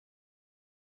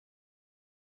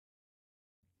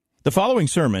The following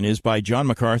sermon is by John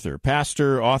MacArthur,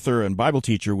 pastor, author, and Bible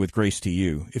teacher with Grace to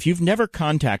You. If you've never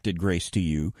contacted Grace to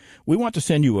You, we want to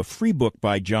send you a free book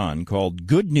by John called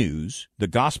Good News, the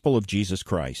Gospel of Jesus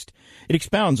Christ. It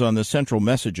expounds on the central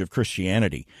message of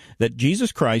Christianity, that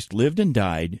Jesus Christ lived and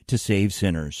died to save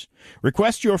sinners.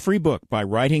 Request your free book by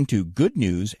writing to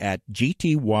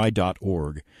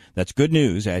goodnews@gty.org. That's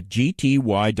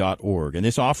goodnews@gty.org. And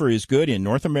this offer is good in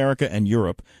North America and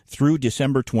Europe through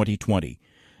December 2020.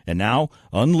 And now,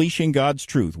 unleashing God's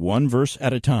truth one verse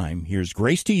at a time, here's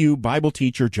Grace to You Bible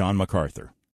teacher John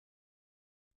MacArthur.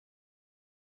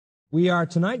 We are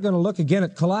tonight going to look again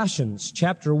at Colossians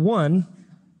chapter 1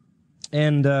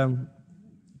 and a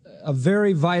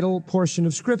very vital portion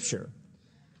of Scripture.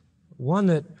 One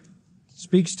that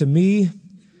speaks to me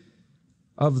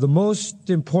of the most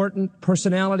important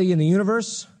personality in the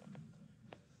universe.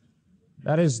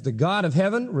 That is the God of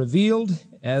heaven revealed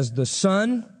as the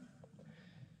Son.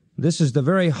 This is the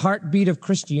very heartbeat of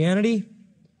Christianity.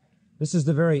 This is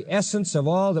the very essence of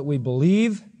all that we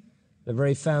believe, the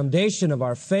very foundation of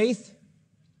our faith.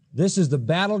 This is the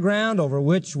battleground over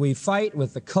which we fight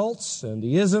with the cults and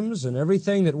the isms and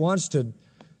everything that wants to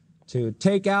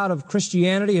take out of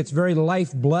Christianity its very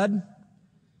lifeblood.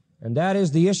 And that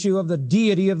is the issue of the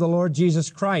deity of the Lord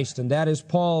Jesus Christ. And that is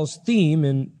Paul's theme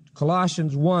in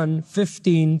Colossians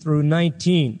 1:15 through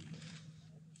 19.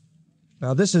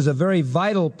 Now, this is a very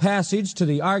vital passage to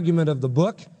the argument of the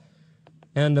book,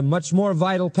 and a much more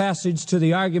vital passage to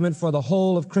the argument for the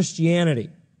whole of Christianity.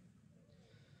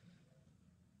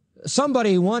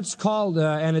 Somebody once called,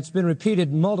 and it's been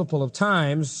repeated multiple of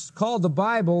times, called the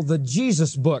Bible the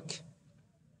Jesus book.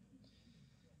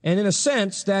 And in a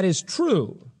sense, that is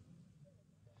true.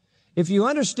 If you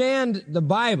understand the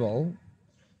Bible,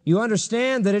 you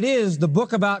understand that it is the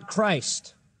book about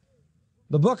Christ,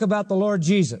 the book about the Lord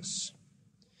Jesus.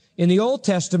 In the Old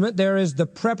Testament, there is the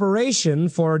preparation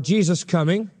for Jesus'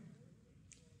 coming.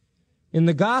 In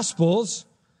the Gospels,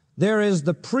 there is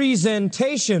the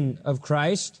presentation of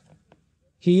Christ.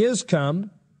 He is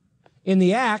come. In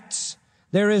the Acts,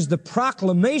 there is the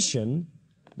proclamation.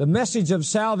 The message of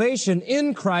salvation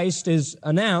in Christ is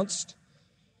announced.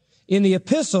 In the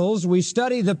epistles, we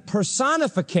study the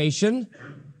personification.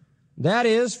 That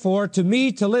is, for to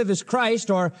me to live is Christ,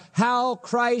 or how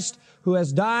Christ, who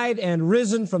has died and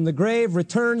risen from the grave,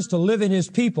 returns to live in His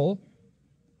people.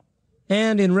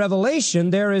 And in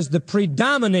Revelation, there is the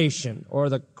predomination, or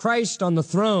the Christ on the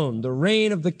throne, the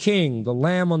reign of the King, the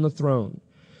Lamb on the throne.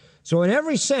 So in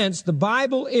every sense, the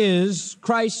Bible is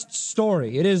Christ's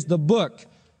story. It is the book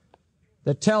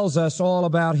that tells us all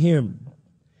about Him.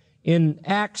 In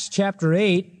Acts chapter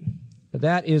 8,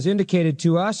 that is indicated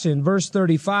to us in verse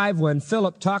 35 when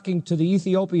Philip, talking to the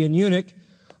Ethiopian eunuch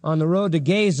on the road to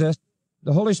Gaza,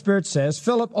 the Holy Spirit says,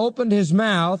 Philip opened his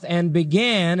mouth and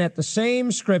began at the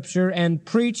same Scripture and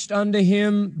preached unto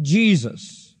him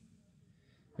Jesus.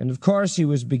 And of course, he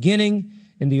was beginning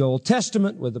in the Old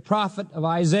Testament with the prophet of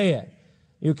Isaiah.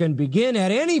 You can begin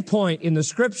at any point in the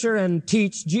Scripture and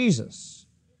teach Jesus.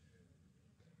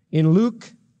 In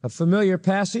Luke, a familiar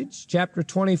passage, chapter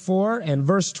 24 and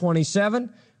verse 27,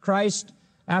 Christ,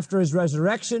 after His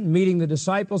resurrection, meeting the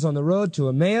disciples on the road to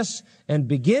Emmaus, and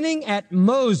beginning at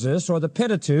Moses, or the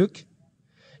Pentateuch,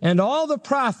 and all the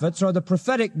prophets, or the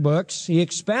prophetic books, He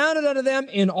expounded unto them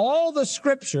in all the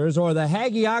Scriptures, or the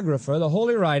hagiographer, the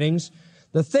holy writings,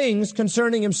 the things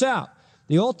concerning Himself.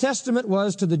 The Old Testament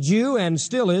was to the Jew, and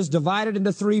still is, divided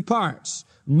into three parts.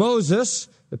 Moses,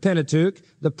 the Pentateuch,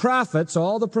 the prophets,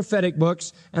 all the prophetic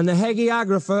books, and the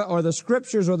hagiographer, or the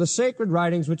scriptures, or the sacred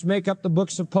writings which make up the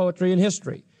books of poetry and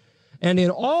history. And in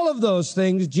all of those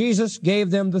things, Jesus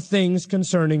gave them the things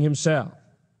concerning Himself.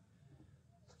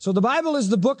 So the Bible is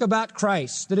the book about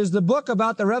Christ. It is the book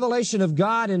about the revelation of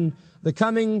God and the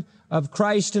coming of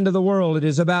Christ into the world. It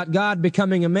is about God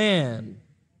becoming a man.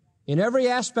 In every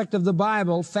aspect of the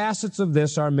Bible, facets of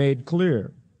this are made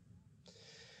clear.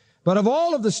 But of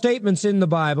all of the statements in the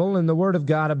Bible and the Word of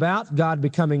God about God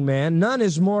becoming man, none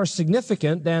is more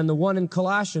significant than the one in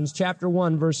Colossians chapter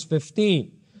 1, verse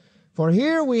 15. For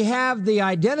here we have the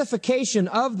identification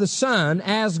of the Son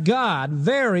as God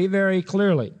very, very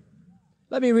clearly.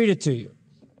 Let me read it to you.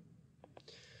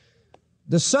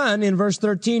 The Son in verse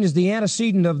 13 is the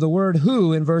antecedent of the word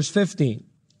who in verse 15,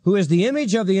 who is the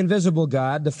image of the invisible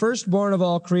God, the firstborn of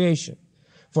all creation.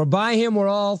 For by Him were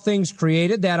all things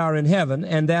created that are in heaven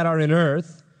and that are in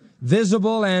earth,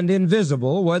 visible and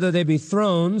invisible, whether they be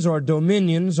thrones or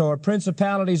dominions or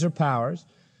principalities or powers.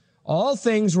 All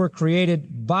things were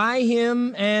created by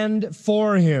Him and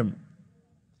for Him.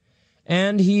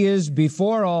 And He is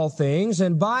before all things,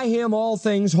 and by Him all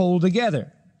things hold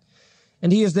together.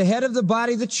 And he is the head of the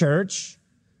body, the church,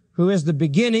 who is the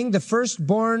beginning, the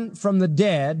firstborn from the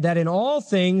dead, that in all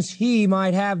things he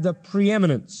might have the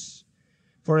preeminence.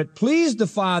 For it pleased the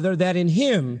Father that in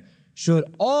him should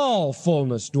all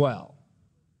fullness dwell.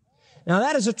 Now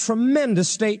that is a tremendous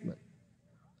statement,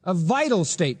 a vital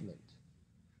statement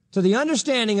to the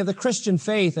understanding of the Christian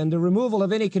faith and the removal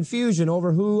of any confusion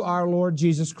over who our Lord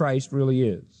Jesus Christ really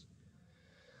is.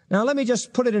 Now let me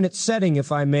just put it in its setting,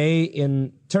 if I may,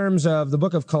 in terms of the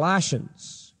book of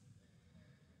Colossians.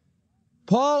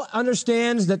 Paul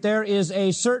understands that there is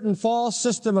a certain false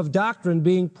system of doctrine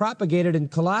being propagated in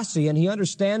Colossae, and he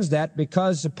understands that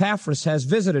because Epaphras has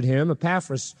visited him.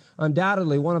 Epaphras,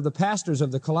 undoubtedly one of the pastors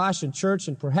of the Colossian church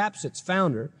and perhaps its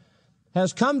founder,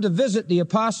 has come to visit the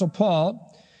Apostle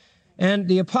Paul. And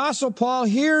the Apostle Paul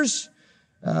hears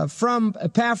from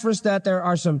Epaphras that there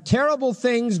are some terrible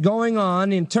things going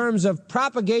on in terms of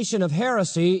propagation of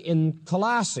heresy in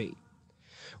Colossae.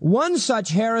 One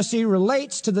such heresy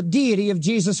relates to the deity of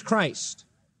Jesus Christ.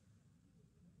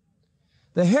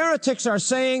 The heretics are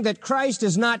saying that Christ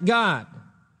is not God,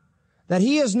 that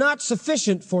he is not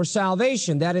sufficient for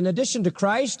salvation, that in addition to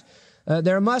Christ,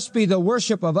 there must be the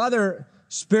worship of other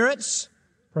spirits,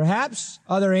 perhaps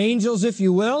other angels, if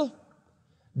you will.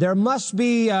 There must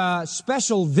be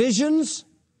special visions.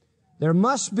 There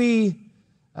must be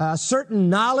certain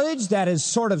knowledge that is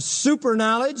sort of super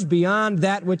knowledge beyond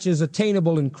that which is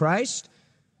attainable in Christ.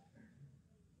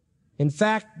 In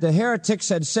fact, the heretics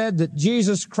had said that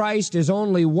Jesus Christ is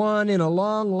only one in a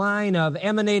long line of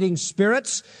emanating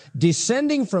spirits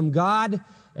descending from God,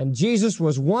 and Jesus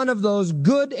was one of those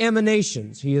good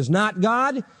emanations. He is not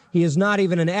God. He is not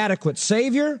even an adequate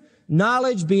Savior.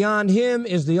 Knowledge beyond him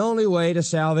is the only way to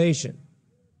salvation.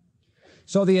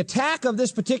 So the attack of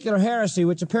this particular heresy,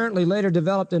 which apparently later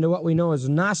developed into what we know as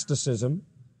Gnosticism,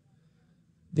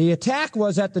 the attack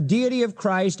was at the deity of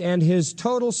Christ and his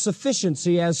total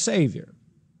sufficiency as Savior.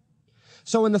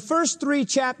 So in the first 3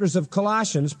 chapters of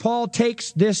Colossians, Paul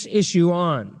takes this issue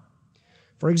on.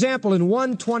 For example, in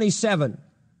 1:27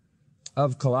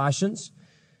 of Colossians,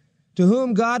 to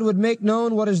whom God would make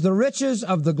known what is the riches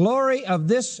of the glory of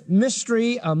this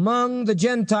mystery among the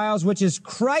Gentiles, which is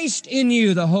Christ in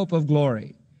you, the hope of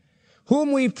glory,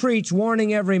 whom we preach,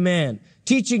 warning every man,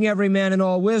 teaching every man in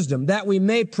all wisdom, that we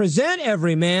may present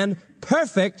every man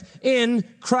perfect in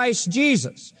Christ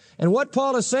Jesus. And what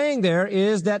Paul is saying there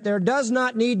is that there does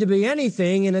not need to be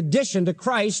anything in addition to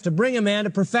Christ to bring a man to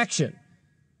perfection.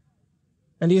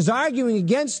 And he is arguing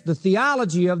against the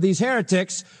theology of these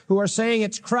heretics who are saying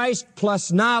it's Christ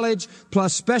plus knowledge,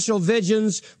 plus special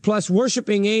visions, plus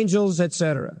worshiping angels,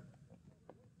 etc.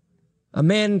 A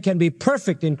man can be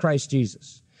perfect in Christ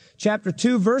Jesus. Chapter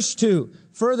 2, verse 2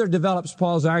 further develops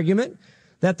Paul's argument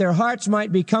that their hearts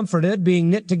might be comforted, being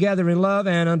knit together in love,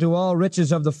 and unto all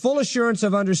riches of the full assurance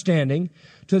of understanding,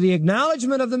 to the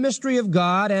acknowledgement of the mystery of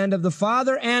God and of the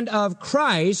Father and of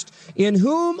Christ, in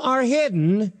whom are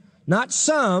hidden not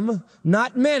some,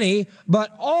 not many,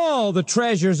 but all the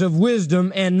treasures of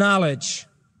wisdom and knowledge.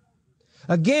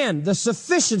 Again, the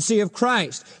sufficiency of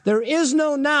Christ. There is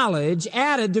no knowledge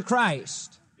added to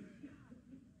Christ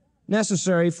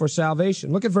necessary for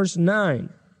salvation. Look at verse 9.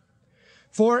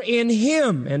 For in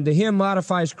him, and the him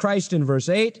modifies Christ in verse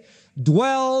 8,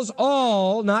 dwells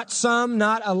all, not some,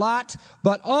 not a lot,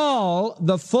 but all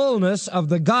the fullness of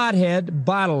the Godhead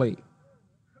bodily.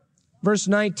 Verse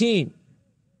 19.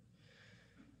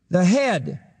 The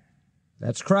head,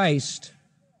 that's Christ.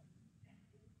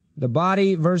 The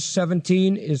body, verse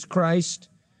 17, is Christ.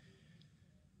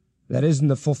 That is in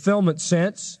the fulfillment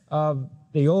sense of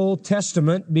the Old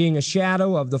Testament being a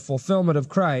shadow of the fulfillment of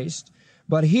Christ.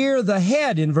 But here the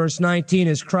head in verse 19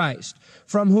 is Christ,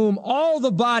 from whom all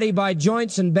the body by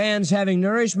joints and bands having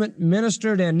nourishment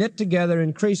ministered and knit together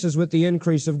increases with the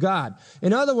increase of God.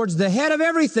 In other words, the head of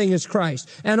everything is Christ,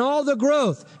 and all the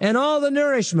growth and all the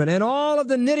nourishment and all of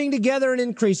the knitting together and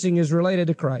increasing is related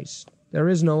to Christ. There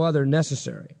is no other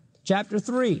necessary. Chapter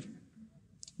 3,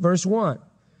 verse 1.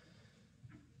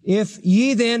 If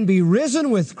ye then be risen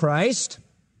with Christ,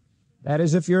 that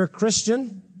is, if you're a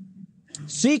Christian,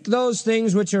 seek those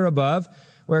things which are above,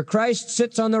 where Christ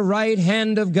sits on the right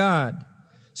hand of God.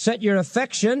 Set your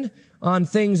affection on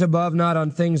things above, not on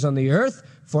things on the earth.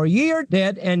 For ye are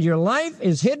dead, and your life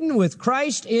is hidden with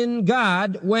Christ in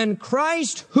God, when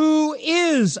Christ, who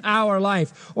is our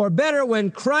life, or better,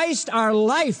 when Christ, our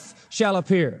life, shall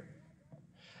appear.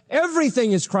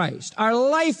 Everything is Christ. Our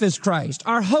life is Christ.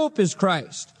 Our hope is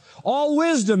Christ. All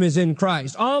wisdom is in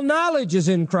Christ. All knowledge is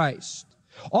in Christ.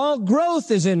 All growth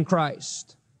is in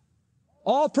Christ.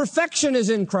 All perfection is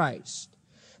in Christ.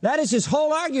 That is his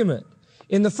whole argument.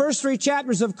 In the first 3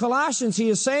 chapters of Colossians, he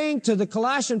is saying to the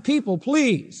Colossian people,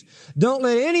 please, don't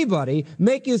let anybody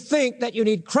make you think that you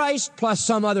need Christ plus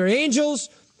some other angels,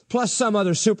 plus some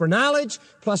other super knowledge,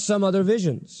 plus some other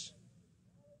visions.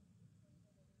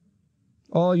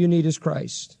 All you need is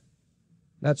Christ.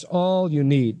 That's all you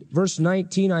need. Verse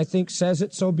 19, I think, says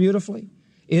it so beautifully.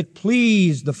 It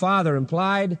pleased the Father,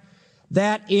 implied,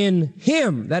 that in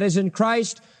Him, that is in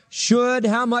Christ, should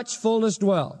how much fullness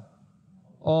dwell?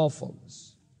 All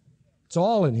fullness. It's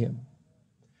all in Him.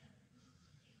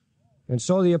 And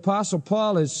so the Apostle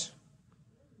Paul is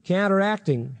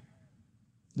counteracting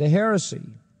the heresy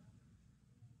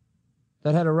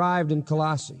that had arrived in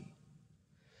Colossae.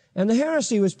 And the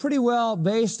heresy was pretty well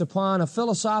based upon a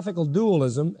philosophical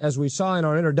dualism, as we saw in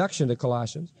our introduction to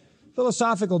Colossians.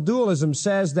 Philosophical dualism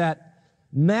says that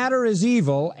matter is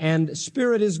evil and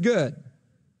spirit is good.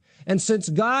 And since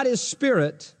God is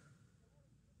spirit,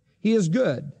 He is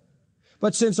good.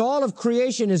 But since all of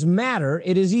creation is matter,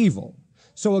 it is evil.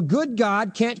 So a good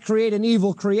God can't create an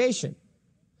evil creation.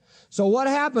 So what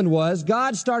happened was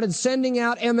God started sending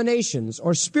out emanations,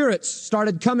 or spirits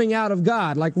started coming out of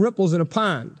God like ripples in a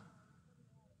pond.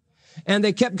 And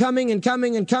they kept coming and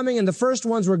coming and coming, and the first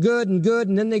ones were good, and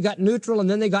then they got neutral, and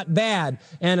then they got bad.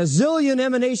 And a zillion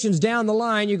emanations down the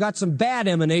line, you got some bad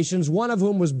emanations, one of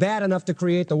whom was bad enough to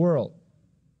create the world.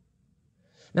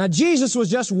 Now, Jesus was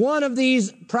just one of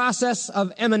these process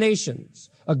of emanations.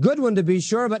 A good one to be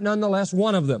sure, but nonetheless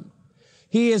one of them.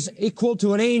 He is equal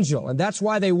to an angel, and that's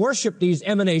why they worship these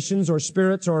emanations or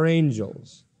spirits or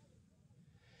angels.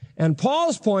 And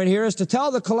Paul's point here is to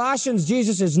tell the Colossians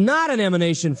Jesus is not an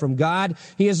emanation from God.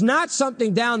 He is not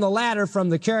something down the ladder from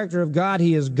the character of God.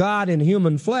 He is God in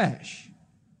human flesh.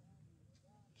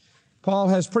 Paul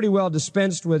has pretty well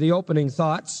dispensed with the opening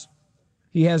thoughts.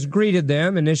 He has greeted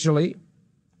them initially.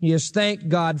 He has thanked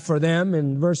God for them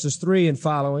in verses 3 and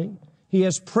following. He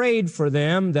has prayed for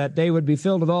them that they would be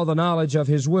filled with all the knowledge of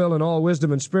His will and all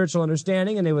wisdom and spiritual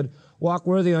understanding, and they would walk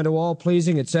worthy unto all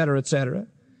pleasing, etc., etc.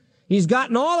 He's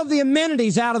gotten all of the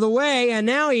amenities out of the way, and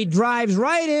now he drives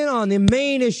right in on the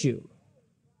main issue.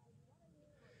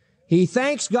 He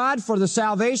thanks God for the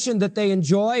salvation that they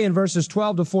enjoy in verses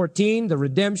 12 to 14, the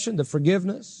redemption, the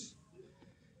forgiveness.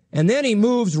 And then he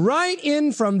moves right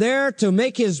in from there to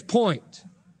make his point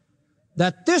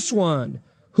that this one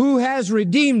who has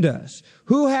redeemed us,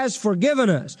 who has forgiven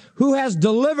us, who has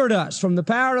delivered us from the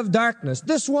power of darkness,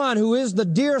 this one who is the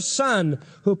dear Son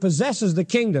who possesses the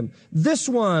kingdom, this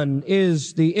one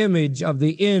is the image of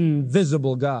the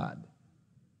invisible God.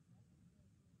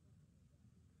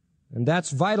 And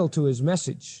that's vital to his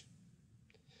message.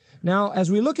 Now, as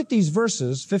we look at these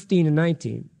verses, 15 and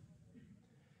 19,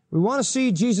 we want to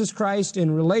see Jesus Christ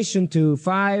in relation to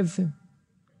 5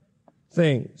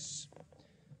 things.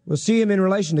 We'll see Him in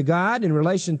relation to God, in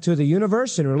relation to the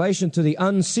universe, in relation to the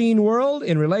unseen world,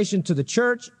 in relation to the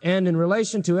church, and in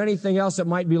relation to anything else that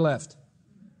might be left.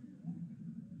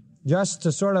 Just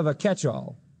to sort of a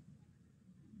catch-all.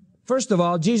 First of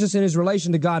all, Jesus in His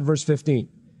relation to God, verse 15.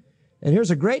 And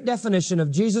here's a great definition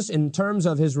of Jesus in terms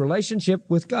of His relationship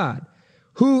with God.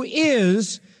 Who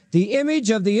is the image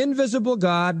of the invisible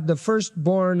God, the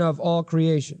firstborn of all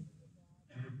creation.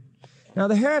 Now,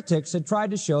 the heretics had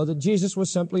tried to show that Jesus was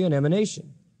simply an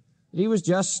emanation. He was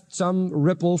just some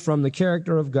ripple from the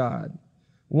character of God,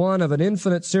 one of an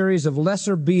infinite series of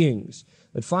lesser beings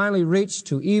that finally reached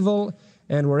to evil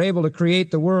and were able to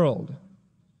create the world.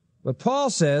 But Paul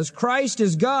says Christ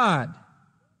is God.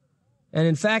 And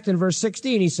in fact, in verse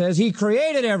 16, he says He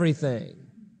created everything.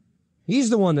 He's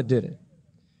the one that did it.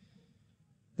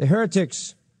 The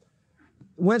heretics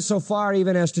went so far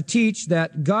even as to teach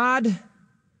that God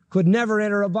could never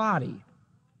enter a body.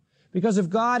 Because if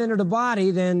God entered a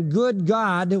body, then good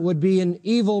God would be an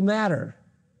evil matter.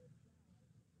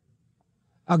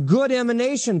 A good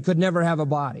emanation could never have a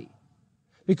body.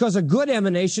 Because a good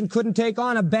emanation couldn't take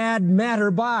on a bad matter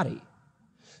body.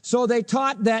 So they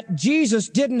taught that Jesus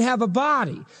didn't have a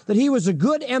body, that He was a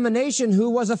good emanation who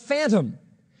was a phantom.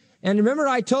 And remember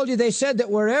I told you they said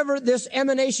that wherever this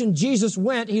emanation Jesus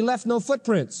went, He left no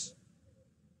footprints.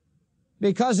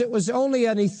 Because it was only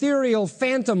an ethereal,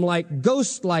 phantom-like,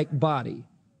 ghost-like body.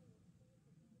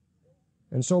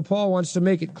 And so Paul wants to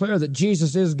make it clear that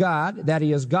Jesus is God, that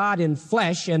He is God in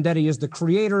flesh, and that He is the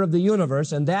creator of the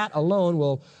universe, and that alone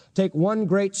will take one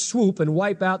great swoop and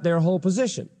wipe out their whole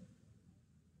position.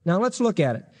 Now let's look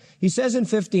at it. He says in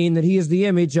 15 that He is the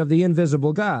image of the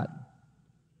invisible God.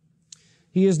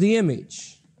 He is the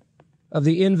image of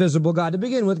the invisible God. To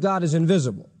begin with, God is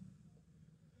invisible.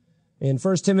 In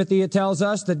 1 Timothy, it tells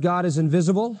us that God is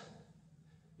invisible.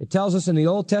 It tells us in the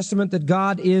Old Testament that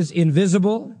God is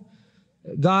invisible.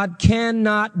 God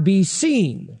cannot be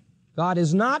seen. God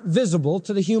is not visible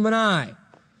to the human eye.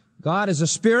 God is a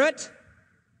spirit,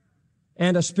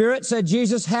 and a spirit, said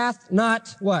Jesus, hath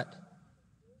not what?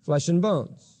 Flesh and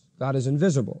bones. God is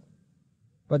invisible.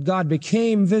 But God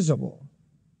became visible.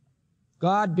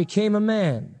 God became a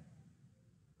man.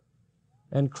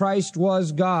 And Christ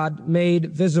was God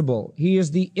made visible. He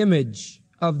is the image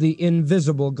of the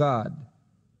invisible God.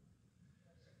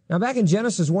 Now back in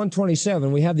Genesis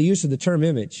 1:27, we have the use of the term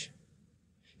image.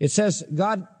 It says,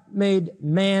 God made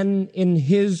man in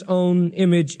his own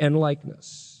image and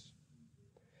likeness.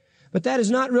 But that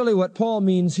is not really what Paul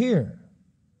means here.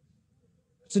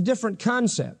 It's a different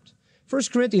concept. 1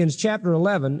 Corinthians chapter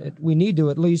 11, we need to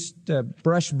at least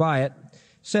brush by it,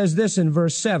 says this in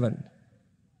verse 7.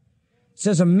 It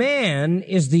says, a man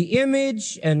is the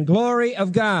image and glory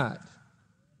of God.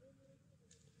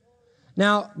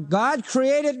 Now, God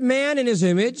created man in his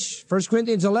image. 1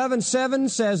 Corinthians 11:7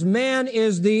 says man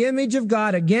is the image of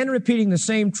God, again repeating the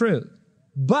same truth.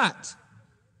 But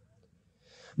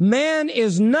man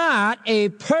is not a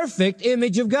perfect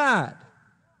image of God.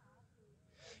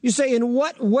 You say, in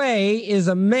what way is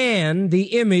a man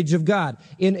the image of God?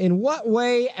 In what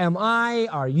way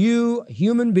are you,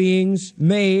 human beings,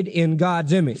 made in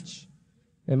God's image?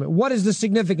 And what is the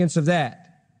significance of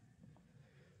that?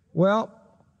 Well,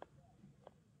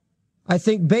 I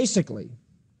think basically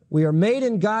we are made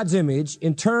in God's image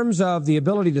in terms of the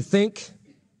ability to think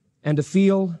and to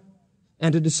feel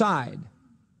and to decide.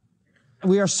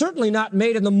 We are certainly not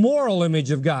made in the moral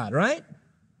image of God, right?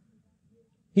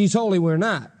 He's holy, we're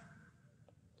not.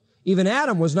 Even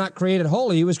Adam was not created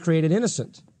holy, he was created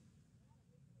innocent.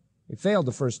 He failed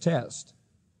the first test.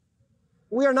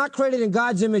 We are not created in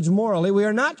God's image morally. We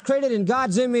are not created in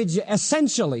God's image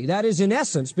essentially, that is in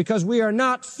essence, because we are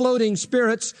not floating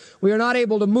spirits. We are not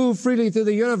able to move freely through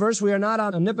the universe. We are not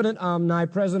omnipotent,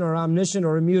 omnipresent, or omniscient,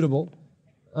 or immutable.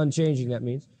 Unchanging, that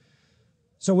means.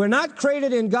 So we're not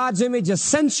created in God's image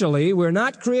essentially. We're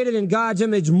not created in God's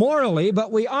image morally,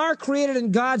 but we are created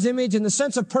in God's image in the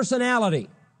sense of personality.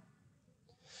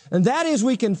 And that is,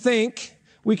 we can think,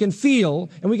 we can feel,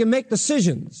 and we can make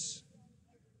decisions.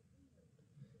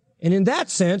 And in that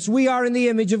sense, we are in the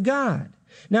image of God.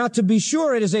 Now, to be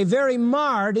sure, it is a very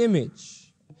marred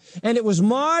image. And it was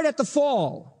marred at the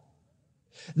fall.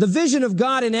 The vision of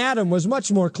God in Adam was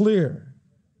much more clear.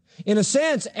 In a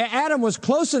sense, Adam was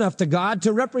close enough to God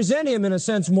to represent him, in a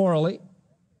sense, morally.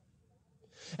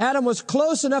 Adam was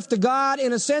close enough to God,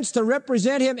 in a sense, to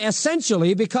represent him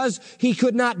essentially because he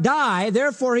could not die.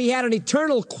 Therefore, he had an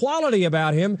eternal quality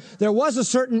about him. There was a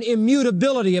certain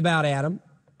immutability about Adam.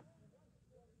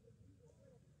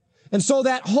 And so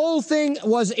that whole thing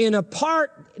was in a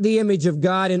part the image of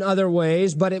God in other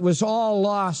ways, but it was all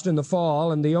lost in the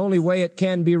fall, and the only way it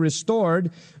can be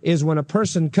restored is when a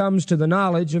person comes to the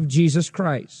knowledge of Jesus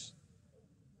Christ.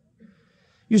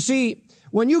 You see,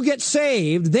 when you get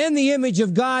saved, then the image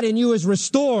of God in you is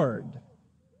restored.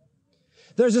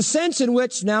 There's a sense in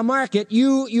which, now mark it,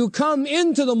 you come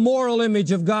into the moral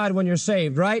image of God when you're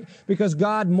saved, right? Because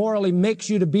God morally makes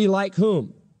you to be like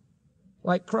whom?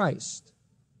 Like Christ.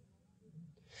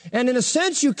 And in a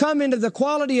sense, you come into the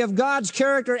quality of God's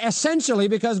character essentially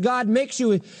because God makes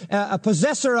you a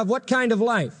possessor of what kind of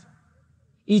life?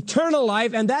 Eternal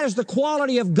life, and that is the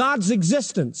quality of God's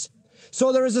existence.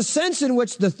 So there is a sense in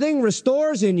which the thing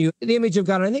restores in you the image of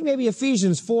God. And I think maybe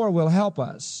Ephesians 4 will help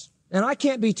us. And I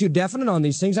can't be too definite on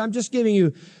these things. I'm just giving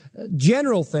you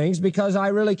general things because I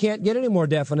really can't get any more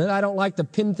definite. I don't like to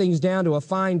pin things down to a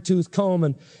fine-tooth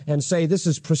comb and say this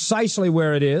is precisely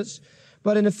where it is.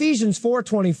 But in Ephesians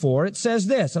 4:24, it says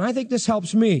this, and I think this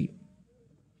helps me.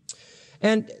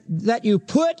 And that you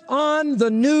put on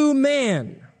the new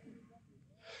man,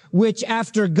 which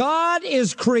after God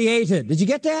is created. Did you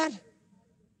get that?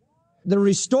 The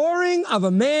restoring of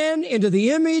a man into the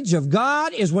image of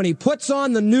God is when he puts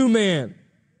on the new man.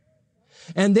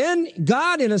 And then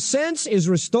God, in a sense, is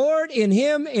restored in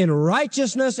him in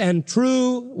righteousness and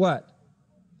true, what?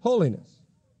 Holiness.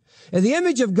 And the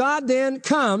image of God then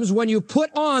comes when you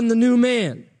put on the new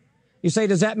man. You say,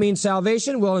 does that mean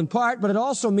salvation? Well, in part, but it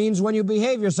also means when you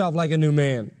behave yourself like a new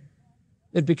man.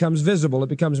 It becomes visible, it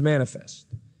becomes manifest.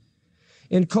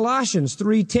 In Colossians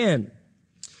 3:10,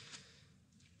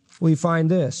 we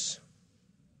find this.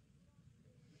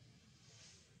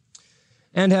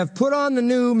 And have put on the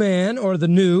new man, or the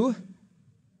new,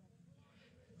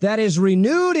 that is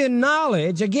renewed in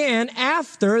knowledge, again,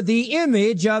 after the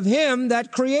image of him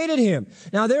that created him.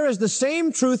 Now, there is the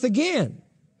same truth again.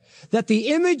 that the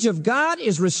image of God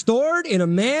is restored in a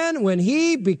man when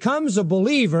he becomes a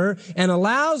believer and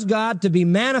allows God to be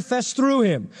manifest through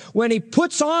him. When he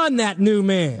puts on that new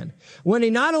man. When he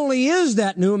not only is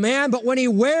that new man, but when he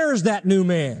wears that new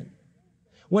man.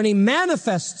 When he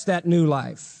manifests that new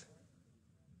life.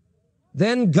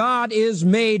 Then God is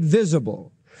made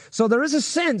visible. So there is a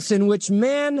sense in which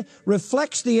man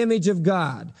reflects the image of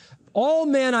God. All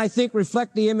men, I think,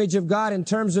 reflect the image of God in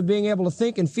terms of being able to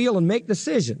think and feel and make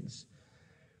decisions.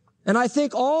 And I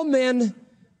think all men,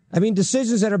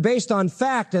 decisions that are based on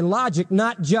fact and logic,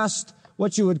 not just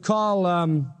what you would call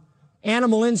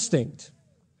animal instinct.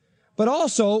 But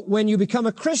also, when you become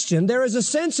a Christian, there is a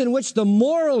sense in which the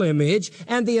moral image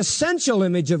and the essential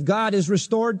image of God is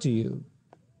restored to you.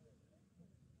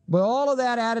 But all of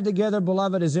that added together,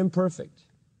 beloved, is imperfect.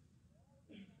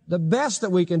 The best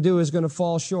that we can do is going to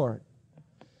fall short.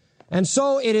 And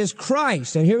so it is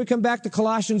Christ, and here we come back to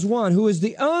Colossians 1, who is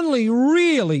the only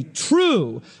really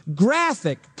true,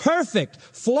 graphic, perfect,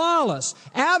 flawless,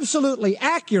 absolutely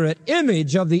accurate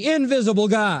image of the invisible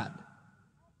God.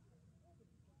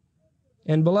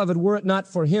 And beloved, were it not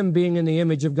for him being in the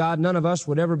image of God, none of us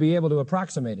would ever be able to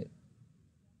approximate it.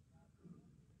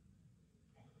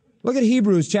 Look at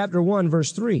Hebrews chapter 1,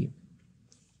 verse 3.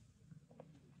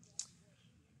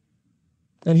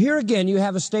 And here again you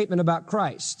have a statement about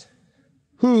Christ,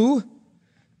 who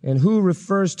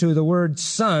refers to the word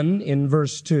Son in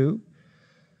verse 2.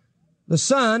 The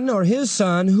Son, or his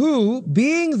Son, who,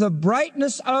 being the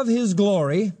brightness of his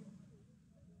glory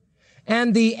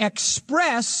and the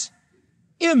express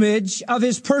image of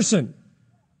his person.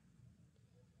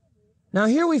 Now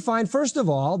here we find, first of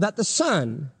all, that the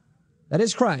Son, that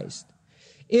is Christ,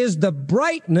 is the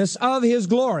brightness of his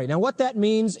glory. Now what that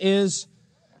means is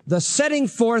the setting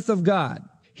forth of God.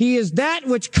 He is that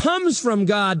which comes from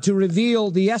God to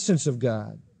reveal the essence of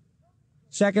God.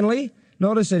 Secondly,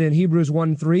 notice that in Hebrews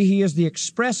 1:3, he is the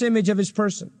express image of his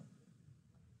person.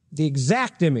 The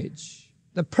exact image,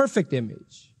 the perfect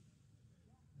image.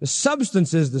 The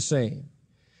substance is the same.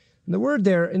 And the word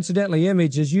there, incidentally,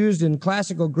 image, is used in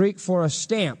classical Greek for a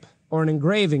stamp or an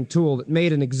engraving tool that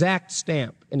made an exact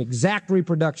stamp, an exact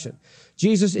reproduction.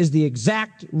 Jesus is the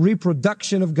exact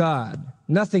reproduction of God.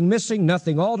 Nothing missing,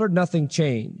 nothing altered, nothing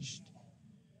changed.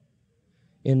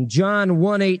 In John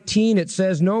 1:18, it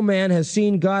says, no man has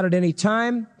seen God at any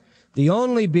time. The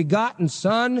only begotten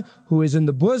Son who is in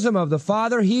the bosom of the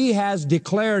Father, he has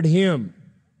declared him.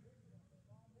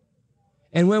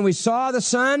 And when we saw the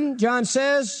Son, John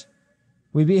says,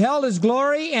 we beheld his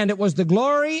glory, and it was the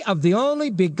glory of the only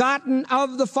begotten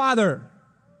of the Father.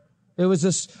 It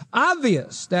was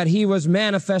obvious that he was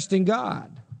manifesting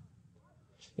God.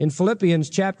 In Philippians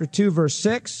chapter 2, verse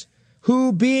 6,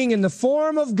 who being in the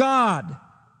form of God,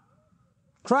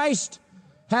 Christ,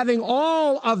 having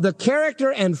all of the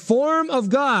character and form of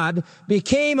God,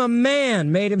 became a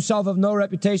man, made himself of no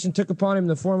reputation, took upon him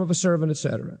the form of a servant,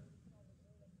 etc.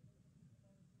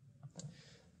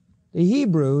 The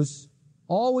Hebrews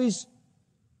always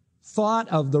thought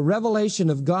of the revelation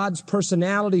of God's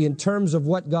personality in terms of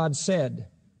what God said.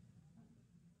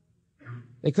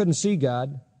 They couldn't see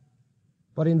God,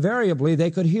 but invariably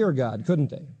they could hear God, couldn't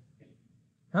they?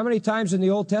 How many times in the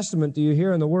Old Testament do you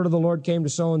hear, and the word of the Lord came to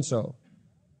so-and-so?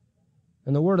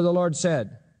 And the word of the Lord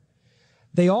said.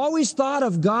 They always thought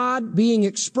of God being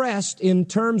expressed in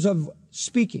terms of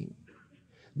speaking.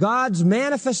 God's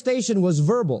manifestation was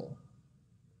verbal.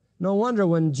 No wonder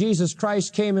when Jesus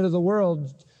Christ came into the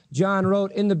world, John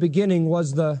wrote, in the beginning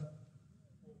was the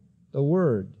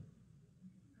Word.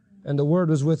 And the Word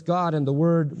was with God, and the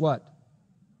Word, what?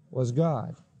 Was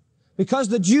God. Because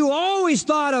the Jew always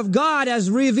thought of God as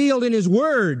revealed in His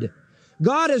Word.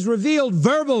 God is revealed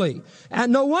verbally.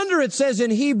 And no wonder it says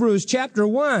in Hebrews chapter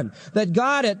 1 that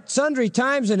God at sundry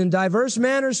times and in diverse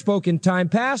manners spoke in time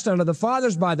past unto the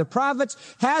fathers by the prophets,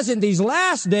 has in these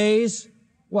last days,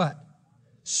 what?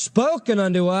 Spoken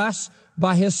unto us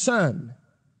by His Son.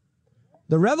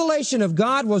 The revelation of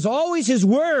God was always His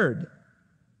Word.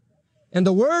 And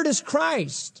the Word is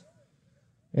Christ.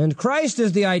 And Christ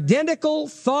is the identical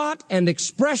thought and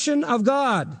expression of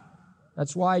God.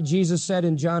 That's why Jesus said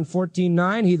in John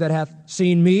 14:9, he that hath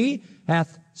seen me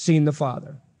hath seen the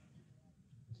Father.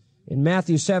 In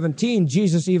Matthew 17,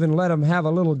 Jesus even let him have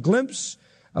a little glimpse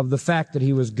of the fact that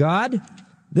He was God.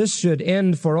 This should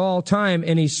end for all time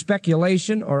any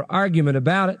speculation or argument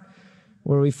about it,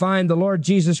 where we find the Lord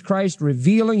Jesus Christ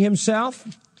revealing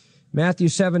Himself. Matthew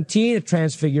 17, a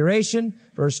transfiguration.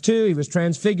 Verse 2, He was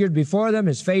transfigured before them.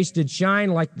 His face did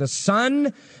shine like the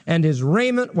sun, and His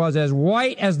raiment was as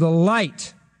white as the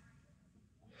light.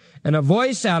 And a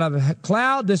voice out of a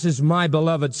cloud, "This is my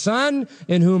beloved Son,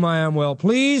 in whom I am well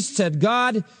pleased," said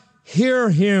God, "Hear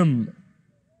him."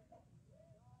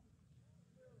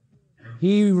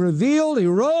 He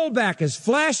rolled back his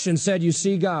flesh and said, "You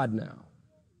see God now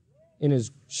in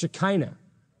his Shekinah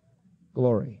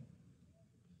glory."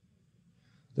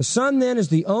 The Son then is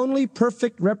the only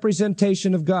perfect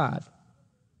representation of God.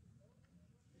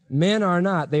 Men are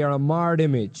not. They are a marred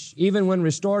image. Even when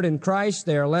restored in Christ,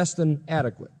 they are less than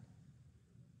adequate.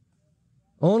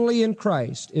 Only in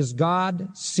Christ is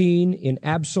God seen in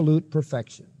absolute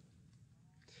perfection.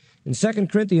 In 2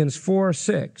 Corinthians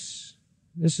 4:6,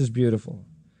 this is beautiful.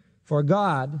 "For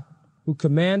God, who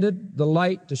commanded the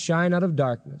light to shine out of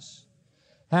darkness,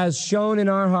 has shone in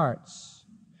our hearts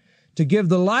to give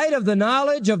the light of the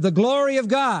knowledge of the glory of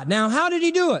God." Now, how did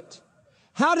he do it?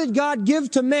 How did God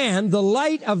give to man the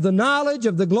light of the knowledge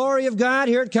of the glory of God?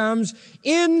 Here it comes.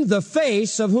 In the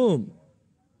face of whom?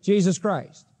 Jesus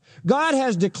Christ. God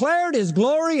has declared his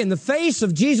glory in the face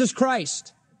of Jesus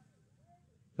Christ.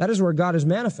 That is where God is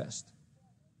manifest.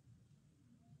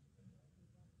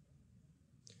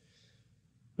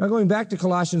 Now, going back to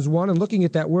Colossians 1 and looking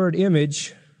at that word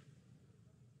image,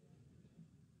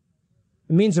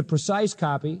 it means a precise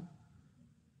copy,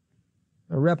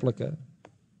 a replica.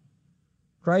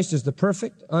 Christ is the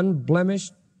perfect,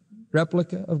 unblemished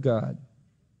replica of God.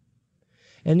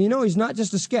 And you know, he's not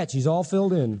just a sketch, he's all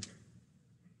filled in.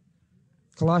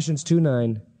 Colossians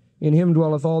 2:9, "In him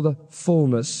dwelleth all the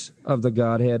fullness of the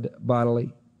Godhead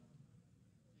bodily."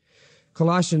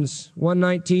 Colossians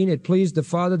 1:19, "It pleased the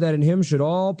Father that in him should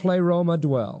all pleroma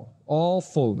dwell," all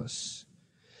fullness.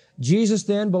 Jesus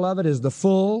then, beloved, is the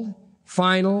full,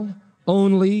 final,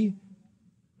 only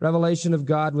revelation of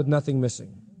God with nothing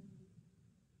missing.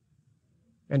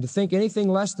 And to think anything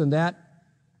less than that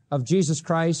of Jesus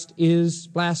Christ is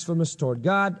blasphemous toward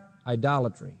God,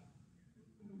 idolatry,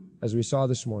 as we saw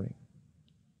this morning.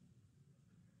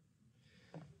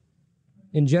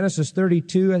 In Genesis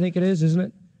 32, I think it is, isn't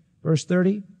it? Verse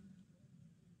 30.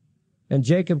 "And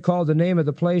Jacob called the name of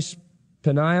the place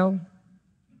Peniel."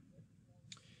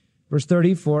 Verse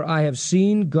 30, "For I have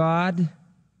seen God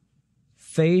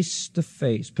face to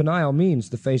face." Peniel means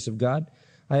the face of God.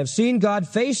 "I have seen God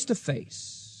face to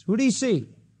face." Who did he see?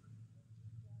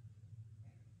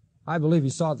 I believe he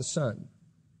saw the Son.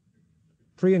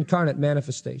 Pre-incarnate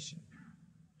manifestation.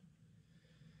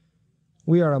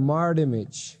 We are a marred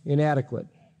image, inadequate.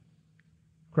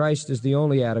 Christ is the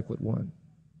only adequate one.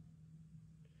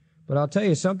 But I'll tell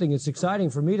you something that's exciting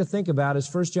for me to think about is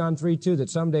 1 John 3:2, that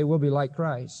someday we'll be like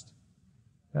Christ.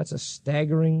 That's a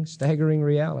staggering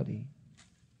reality.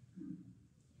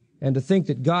 And to think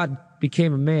that God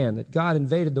became a man, that God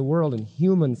invaded the world in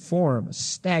human form, a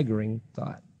staggering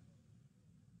thought.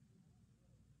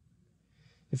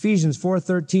 Ephesians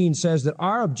 4:13 says that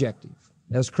our objective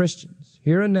as Christians,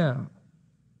 here and now,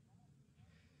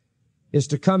 is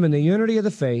to come in the unity of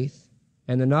the faith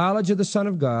and the knowledge of the Son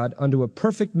of God unto a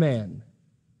perfect man,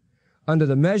 unto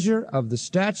the measure of the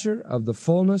stature of the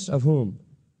fullness of whom?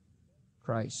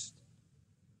 Christ.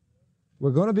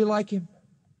 We're going to be like him.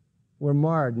 We're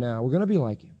marred now. We're going to be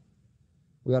like him.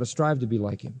 We ought to strive to be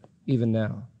like him, even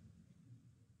now.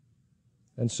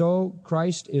 And so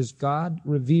Christ is God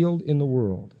revealed in the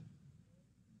world.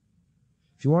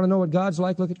 If you want to know what God's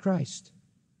like, look at Christ.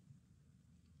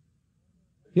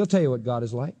 He'll tell you what God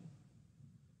is like.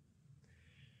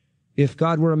 If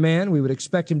God were a man, we would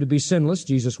expect him to be sinless.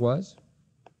 Jesus was.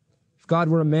 If God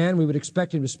were a man, we would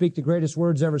expect him to speak the greatest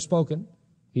words ever spoken.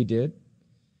 He did.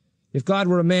 If God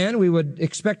were a man, we would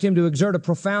expect him to exert a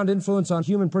profound influence on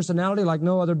human personality like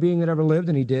no other being that ever lived,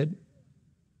 and he did.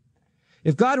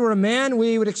 If God were a man,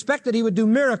 we would expect that he would do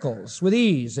miracles with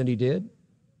ease, and he did.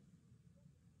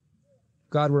 If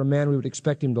God were a man, we would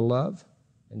expect him to love,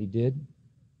 and he did.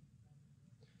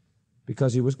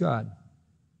 Because he was God.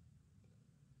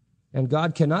 And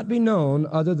God cannot be known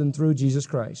other than through Jesus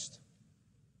Christ.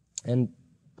 And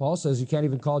Paul says you can't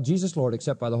even call Jesus Lord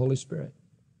except by the Holy Spirit.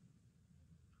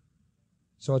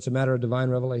 So it's a matter of divine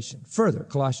revelation. Further,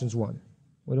 Colossians 1.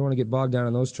 We don't want to get bogged down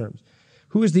in those terms.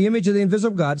 Who is the image of the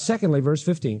invisible God? Secondly, verse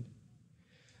 15.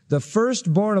 The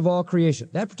firstborn of all creation.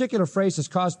 That particular phrase has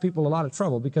caused people a lot of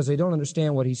trouble because they don't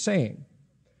understand what he's saying.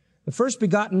 The first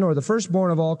begotten or the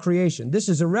firstborn of all creation. This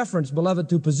is a reference, beloved,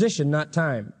 to position, not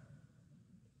time.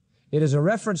 It is a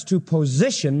reference to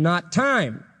position, not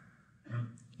time.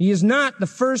 He is not the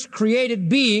first created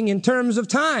being in terms of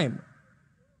time.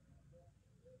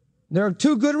 There are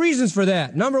two good reasons for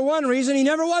that. Number one reason, he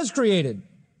never was created.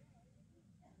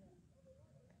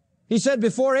 He said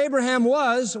before Abraham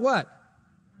was, what?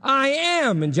 I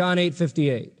am in John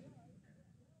 8:58.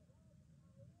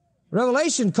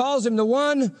 Revelation calls him the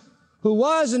one who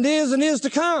was and is to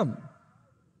come.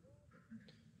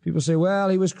 People say, well,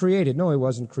 he was created. No, he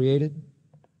wasn't created.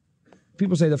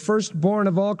 People say the firstborn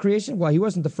of all creation. Well, he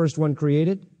wasn't the first one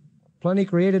created. Plenty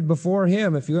created before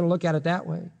him, if you're going to look at it that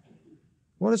way.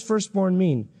 What does firstborn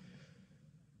mean?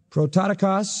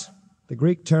 Prototokos, the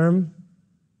Greek term,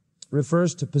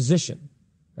 refers to position.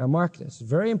 Now mark this,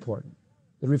 very important.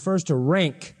 It refers to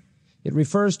rank. It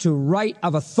refers to right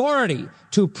of authority,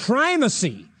 to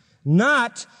primacy,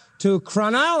 not to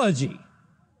chronology.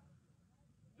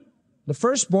 The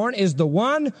firstborn is the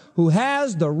one who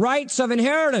has the rights of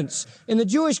inheritance. In the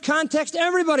Jewish context,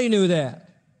 everybody knew that.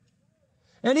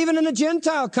 And even in the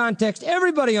Gentile context,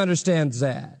 everybody understands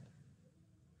that.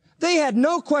 They had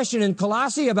no question in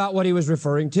Colossae about what he was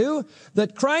referring to,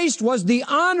 that Christ was the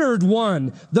honored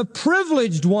one, the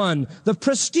privileged one, the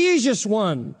prestigious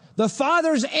one, the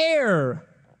Father's heir.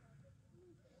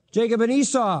 Jacob and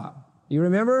Esau, you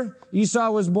remember? Esau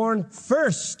was born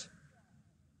first.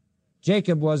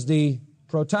 Jacob was the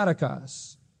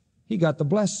prototokos. He got the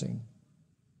blessing.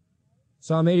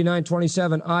 Psalm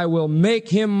 89:27, I will make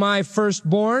him my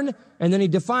firstborn. And then he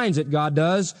defines it, God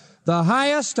does. The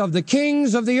highest of the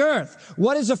kings of the earth.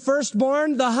 What is a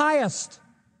firstborn? The highest.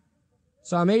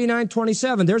 Psalm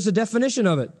 89:27, there's a definition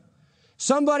of it.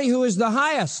 Somebody who is the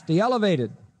highest, the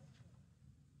elevated.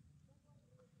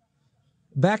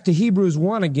 Back to Hebrews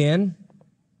 1 again.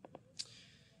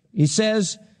 He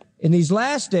says, in these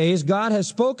last days, God has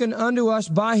spoken unto us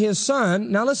by his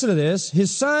Son. Now listen to this.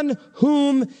 His Son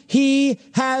whom he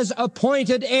has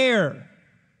appointed heir.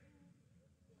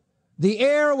 The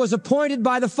heir was appointed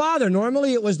by the father.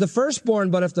 Normally it was the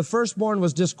firstborn, but if the firstborn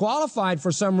was disqualified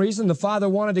for some reason, the father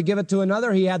wanted to give it to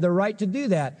another, he had the right to do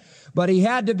that. But he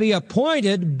had to be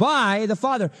appointed by the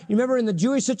father. You remember in the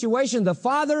Jewish situation, the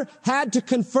father had to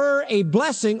confer a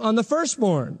blessing on the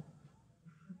firstborn.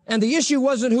 And the issue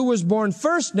wasn't who was born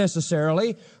first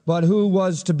necessarily, but who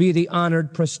was to be the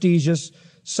honored, prestigious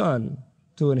son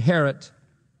to inherit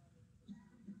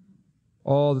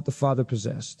all that the father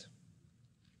possessed.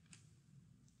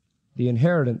 The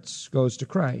inheritance goes to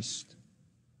Christ.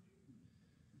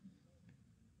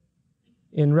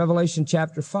 In Revelation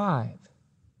chapter 5,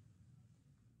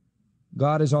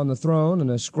 God is on the throne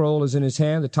and a scroll is in his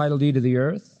hand, the title deed of the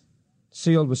earth,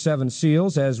 sealed with 7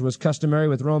 seals, as was customary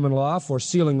with Roman law for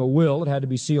sealing a will. It had to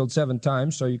be sealed 7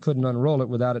 times, so you couldn't unroll it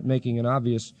without it making an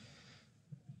obvious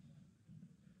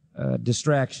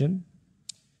distraction.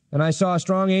 And I saw a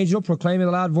strong angel proclaiming with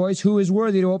a loud voice, who is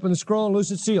worthy to open the scroll and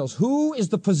loose its seals? Who is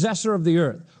the possessor of the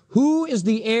earth? Who is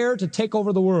the heir to take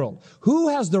over the world? Who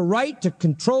has the right to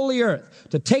control the earth,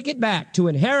 to take it back, to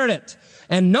inherit it?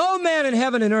 And no man in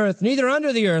heaven and earth, neither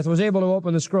under the earth, was able to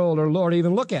open the scroll or Lord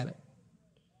even look at it.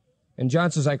 And John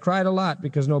says, I cried a lot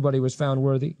because nobody was found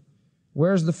worthy.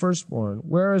 Where's the firstborn?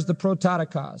 Where is the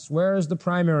prototokos? Where is the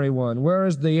primary one? Where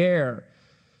is the heir?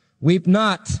 Weep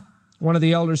not. One of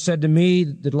the elders said to me,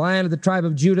 the Lion of the tribe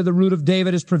of Judah, the Root of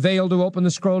David, has prevailed to open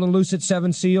the scroll and loose its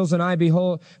 7 seals. And I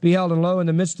beheld, and lo, in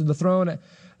the midst of the throne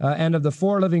and of the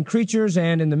 4 living creatures,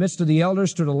 and in the midst of the elders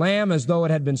stood a lamb as though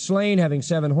it had been slain, having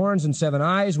 7 horns and 7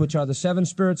 eyes, which are the 7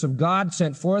 spirits of God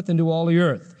sent forth into all the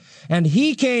earth. And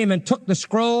he came and took the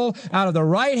scroll out of the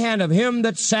right hand of him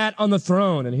that sat on the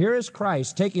throne. And here is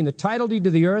Christ taking the title deed to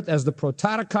the earth as the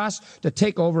prototokos to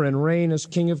take over and reign as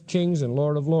King of kings and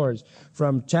Lord of lords.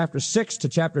 From chapter 6 to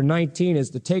chapter 19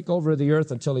 is the takeover of the earth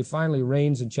until he finally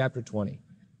reigns in chapter 20.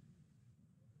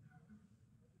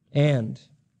 And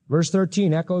verse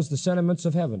 13 echoes the sentiments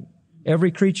of heaven.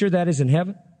 Every creature that is in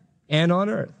heaven and on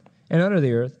earth and under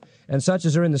the earth, and such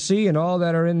as are in the sea, and all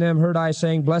that are in them, heard I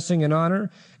saying, blessing and honor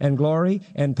and glory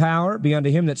and power be unto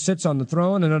him that sits on the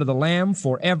throne and unto the Lamb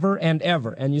forever and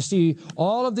ever. And you see,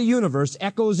 all of the universe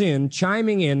echoes in,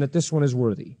 chiming in that this one is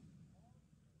worthy.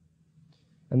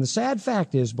 And the sad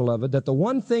fact is, beloved, that the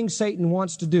one thing Satan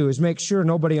wants to do is make sure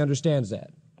nobody understands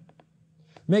that.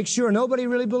 Make sure nobody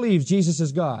really believes Jesus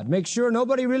is God. Make sure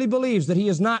nobody really believes that he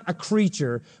is not a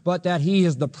creature, but that he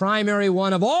is the primary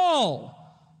one of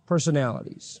all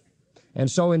personalities. And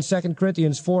so in 2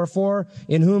 Corinthians 4:4,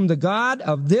 in whom the God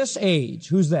of this age,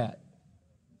 who's that?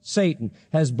 Satan,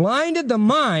 has blinded the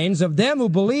minds of them who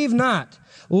believe not,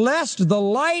 lest the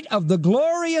light of the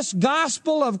glorious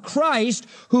gospel of Christ,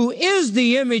 who is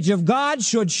the image of God,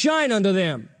 should shine unto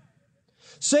them.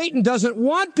 Satan doesn't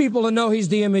want people to know he's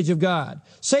the image of God.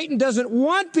 Satan doesn't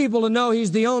want people to know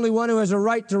he's the only one who has a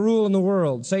right to rule in the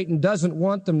world. Satan doesn't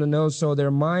want them to know, so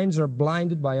their minds are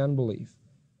blinded by unbelief.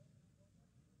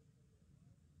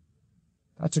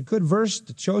 That's a good verse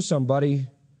to show somebody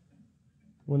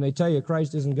when they tell you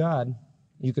Christ isn't God.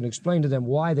 You can explain to them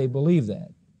why they believe that.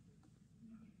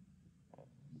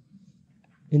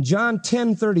 In John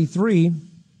 10:33,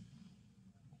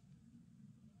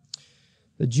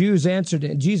 the Jews answered,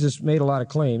 and Jesus made a lot of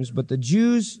claims, but the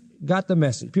Jews got the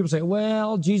message. People say,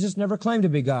 well, Jesus never claimed to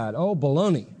be God. Oh,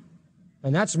 baloney.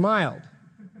 And that's mild.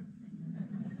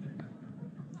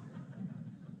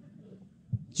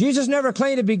 Jesus never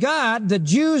claimed to be God. The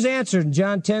Jews answered in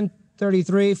John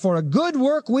 10:33, for a good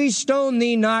work we stone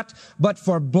thee not, but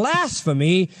for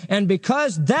blasphemy, and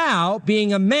because thou,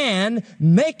 being a man,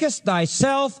 makest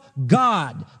thyself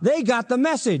God. They got the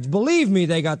message. Believe me,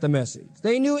 they got the message.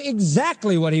 They knew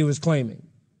exactly what he was claiming.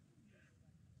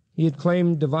 He had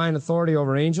claimed divine authority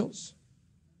over angels.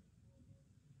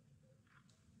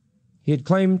 He had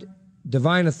claimed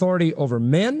divine authority over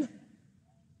men.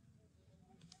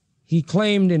 He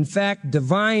claimed, in fact,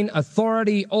 divine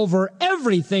authority over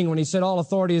everything when he said, all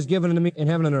authority is given unto me in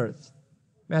heaven and earth.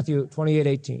 Matthew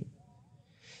 28:18.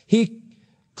 He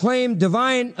claimed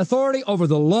divine authority over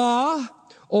the law,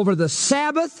 over the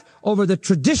Sabbath, over the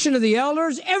tradition of the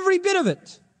elders, every bit of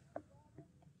it.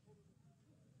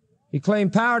 He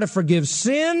claimed power to forgive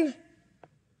sin,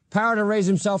 power to raise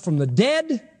himself from the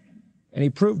dead, and he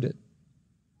proved it.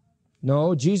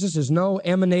 No, Jesus is no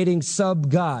emanating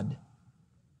sub-God.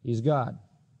 He's God.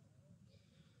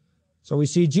 So we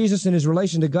see Jesus in his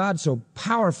relation to God so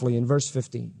powerfully in verse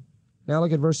 15. Now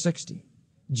look at verse 16.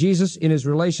 Jesus in his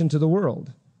relation to the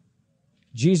world.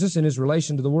 Jesus in his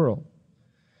relation to the world.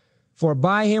 For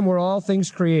by him were all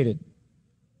things created,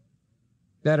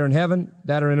 that are in heaven,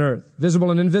 that are in earth,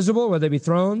 visible and invisible, whether they be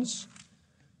thrones,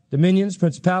 dominions,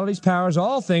 principalities, powers,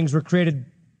 all things were created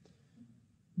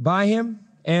by him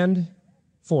and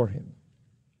for him.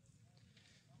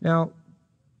 Now,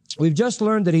 we've just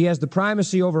learned that he has the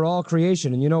primacy over all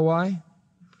creation, and you know why?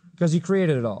 Because he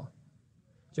created it all.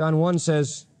 John 1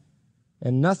 says,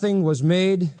 and nothing was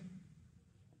made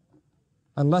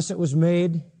unless it was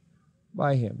made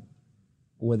by him.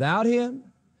 Without him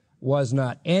was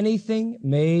not anything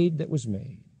made that was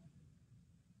made.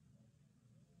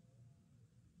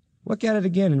 Look at it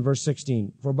again in verse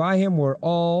 16. For by him were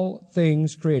all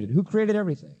things created. Who created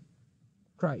everything?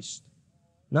 Christ.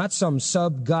 Not some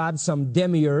sub-God, some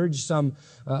demiurge, some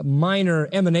minor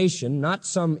emanation, not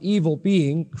some evil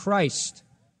being, Christ.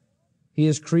 He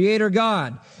is Creator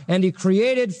God, and he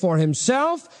created for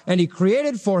himself, and he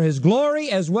created for his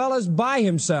glory as well as by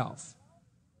himself.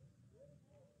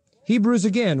 Hebrews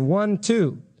again,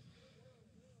 1:2.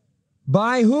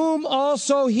 By whom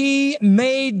also he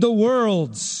made the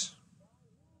worlds.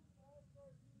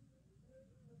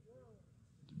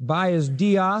 By is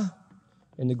dia.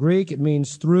 In the Greek, it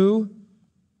means through.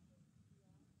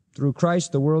 Through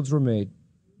Christ, the worlds were made.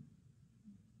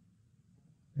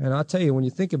 And I'll tell you, when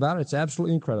you think about it, it's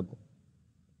absolutely incredible.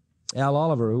 Al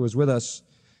Oliver, who was with us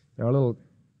in our little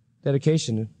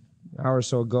dedication an hour or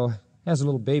so ago, has a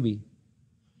little baby.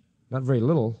 Not very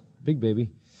little, big baby.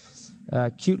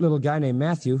 Cute little guy named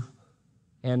Matthew.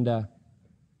 And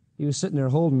he was sitting there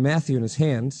holding Matthew in his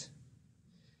hands.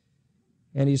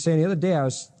 And he's saying, the other day I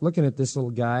was looking at this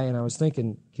little guy and I was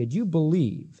thinking, could you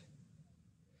believe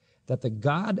that the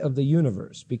God of the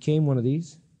universe became one of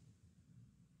these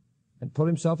and put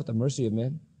himself at the mercy of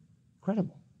men?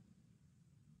 Incredible.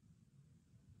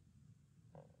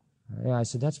 Yeah, I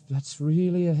said, that's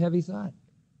really a heavy thought.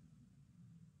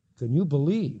 Can you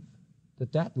believe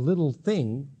that that little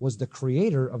thing was the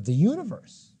creator of the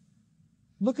universe?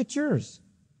 Look at yours.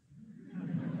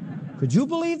 Could you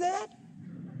believe that?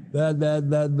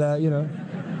 You know.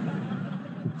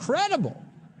 Incredible.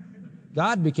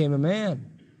 God became a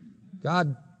man.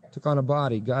 God took on a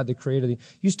body. God the creator.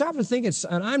 You stop to think it's,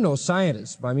 and I'm no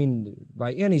scientist. I mean,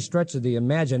 by any stretch of the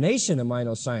imagination am I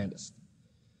no scientist.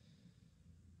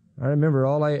 I remember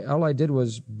all I did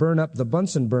was burn up the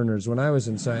Bunsen burners when I was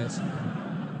in science.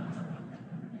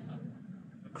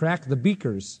 Crack the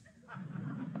beakers.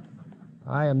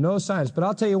 I am no scientist, but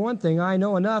I'll tell you one thing, I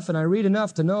know enough and I read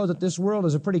enough to know that this world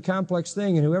is a pretty complex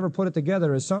thing, and whoever put it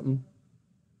together is something.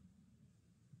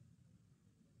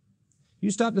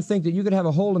 You stop to think that you could have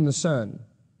a hole in the sun.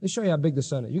 Let me show you how big the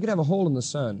sun is. You could have a hole in the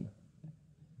sun,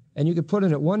 and you could put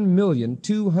in it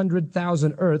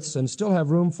 1,200,000 Earths and still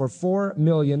have room for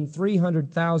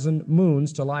 4,300,000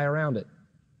 moons to lie around it.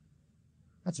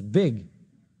 That's big.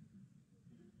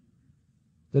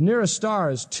 The nearest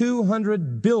star is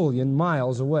 200 billion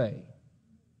miles away.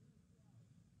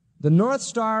 The North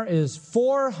Star is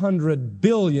 400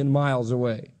 billion miles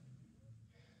away.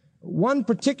 One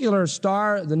particular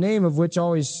star, the name of which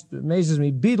always amazes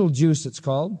me, Betelgeuse it's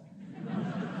called.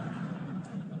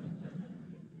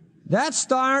 That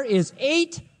star is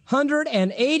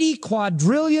 880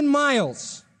 quadrillion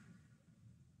miles.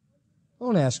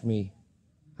 Don't ask me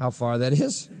how far that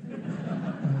is.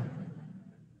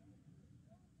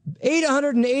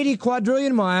 880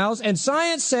 quadrillion miles, and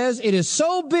science says it is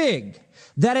so big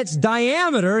that its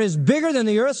diameter is bigger than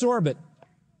the Earth's orbit.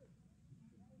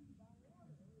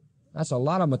 That's a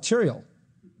lot of material.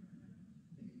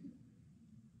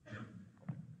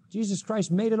 Jesus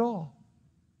Christ made it all.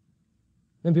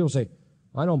 Then people say,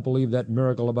 I don't believe that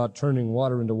miracle about turning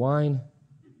water into wine.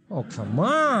 Oh, come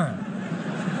on.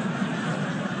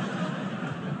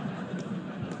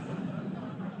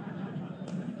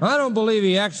 I don't believe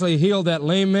he actually healed that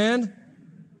lame man.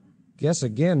 Guess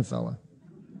again, fella.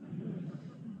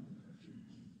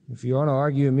 If you want to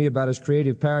argue with me about his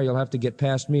creative power, you'll have to get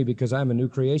past me because I'm a new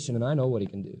creation and I know what he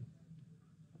can do.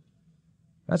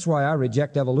 That's why I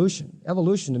reject evolution.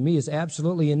 Evolution to me is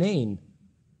absolutely inane.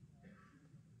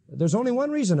 There's only one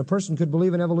reason a person could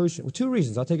believe in evolution. Well, two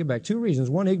reasons. I'll take it back. Two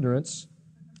reasons. One, ignorance.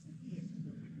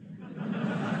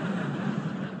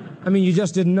 I mean, you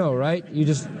just didn't know, right?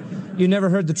 You never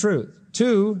heard the truth.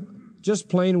 Two, just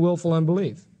plain willful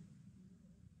unbelief.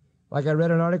 Like I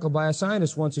read an article by a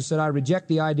scientist once who said, I reject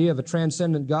the idea of a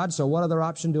transcendent God, so what other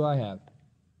option do I have?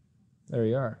 There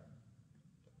you are.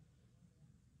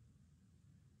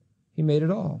 He made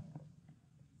it all.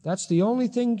 That's the only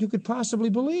thing you could possibly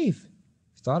believe.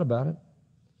 Thought about it.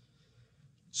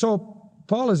 So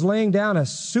Paul is laying down a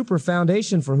super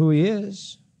foundation for who he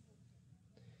is.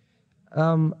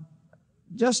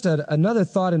 Just another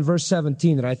thought in verse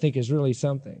 17 that I think is really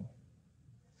something.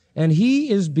 And he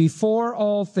is before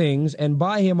all things, and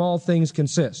by him all things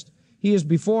consist. He is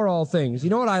before all things. You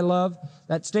know what I love?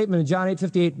 That statement in John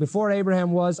 8:58, before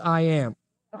Abraham was, I am.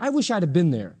 I wish I'd have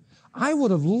been there. I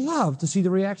would have loved to see the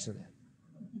reaction to that.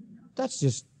 That's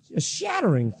just a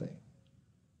shattering thing.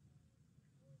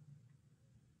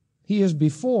 He is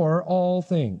before all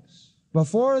things.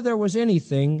 Before there was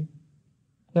anything,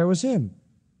 there was him.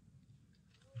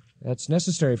 That's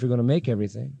necessary if you're going to make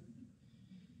everything.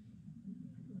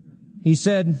 He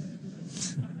said,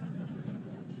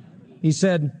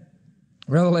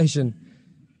 Revelation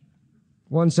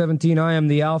 1:17, I am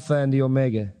the Alpha and the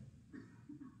Omega,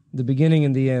 the beginning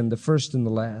and the end, the first and the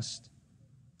last.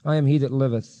 I am he that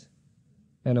liveth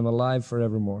and am alive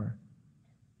forevermore.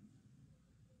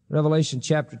 Revelation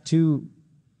chapter 2,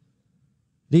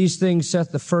 these things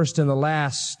saith the first and the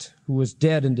last, who was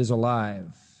dead and is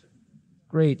alive.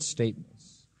 Great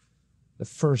statements. The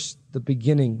first, the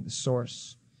beginning, the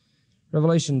source.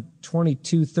 Revelation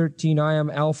 22:13, I am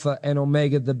Alpha and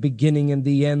Omega, the beginning and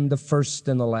the end, the first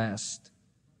and the last.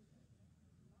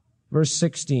 Verse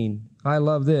 16, I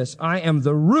love this. I am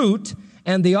the root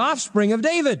and the offspring of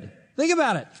David. Think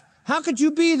about it. How could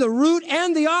you be the root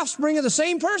and the offspring of the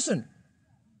same person?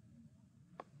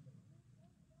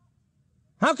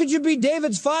 How could you be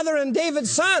David's father and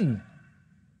David's son?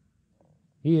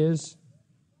 He is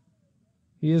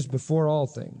before all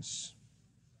things.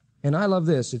 And I love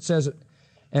this. It says,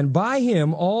 and by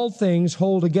him all things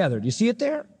hold together. Do you see it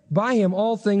there? By him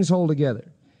all things hold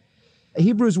together.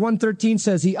 Hebrews 1:13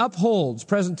 says he upholds,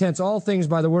 present tense, all things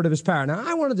by the word of his power. Now,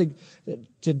 I wanted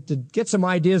to get some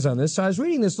ideas on this. So I was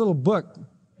reading this little book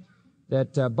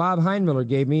that Bob Heinmiller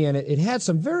gave me, and it had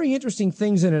some very interesting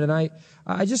things in it, and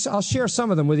I'll share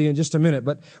some of them with you in just a minute.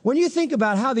 But when you think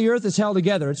about how the earth is held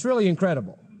together, it's really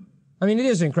incredible. I mean, it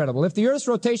is incredible. If the earth's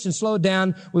rotation slowed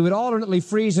down, we would alternately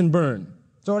freeze and burn.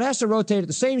 So it has to rotate at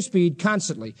the same speed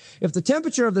constantly. If the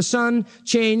temperature of the sun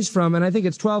changed from, and I think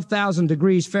it's 12,000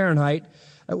 degrees Fahrenheit,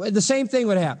 the same thing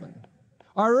would happen.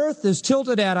 Our earth is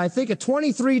tilted at, I think, a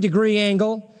 23-degree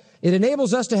angle. It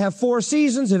enables us to have 4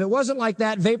 seasons. If it wasn't like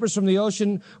that, vapors from the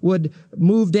ocean would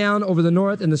move down over the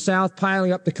north and the south,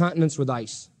 piling up the continents with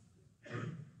ice.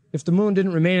 If the moon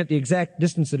didn't remain at the exact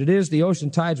distance that it is, the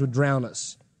ocean tides would drown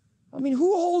us. I mean,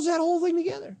 who holds that whole thing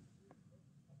together?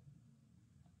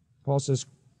 Paul says,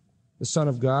 the Son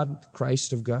of God,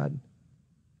 Christ of God.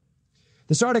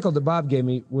 This article that Bob gave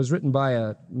me was written by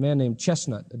a man named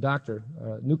Chestnut, a doctor,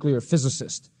 a nuclear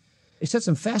physicist. He said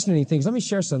some fascinating things. Let me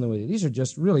share something with you. These are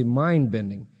just really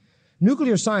mind-bending.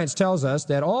 Nuclear science tells us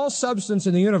that all substance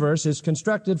in the universe is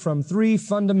constructed from 3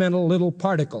 fundamental little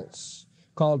particles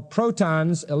called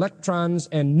protons, electrons,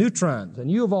 and neutrons. And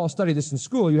you have all studied this in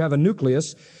school. You have a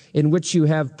nucleus in which you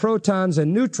have protons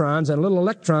and neutrons and little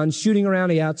electrons shooting around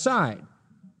the outside.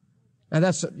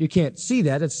 Now you can't see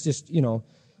that. It's just,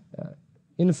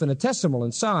 infinitesimal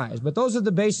in size. But those are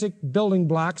the basic building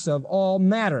blocks of all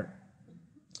matter.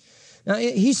 Now,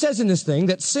 he says in this thing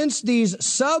that since these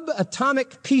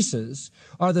subatomic pieces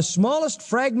are the smallest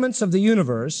fragments of the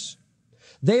universe,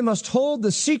 they must hold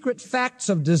the secret facts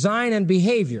of design and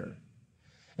behavior.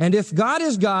 And if God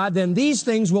is God, then these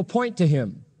things will point to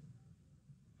him.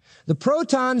 The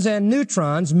protons and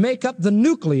neutrons make up the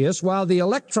nucleus, while the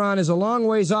electron is a long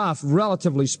ways off,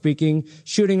 relatively speaking,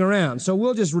 shooting around. So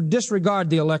we'll just disregard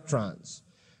the electrons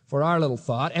for our little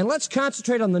thought, and let's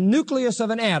concentrate on the nucleus of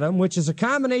an atom, which is a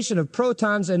combination of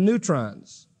protons and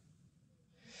neutrons.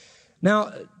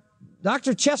 Now,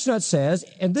 Dr. Chestnut says,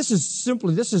 and this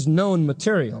is known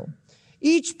material,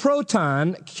 each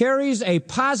proton carries a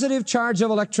positive charge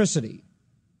of electricity.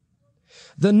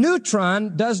 The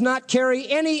neutron does not carry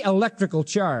any electrical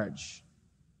charge.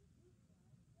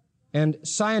 And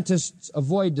scientists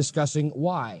avoid discussing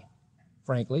why.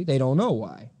 Frankly, they don't know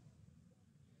why.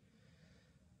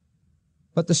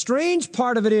 But the strange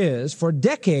part of it is, for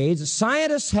decades,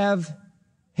 scientists have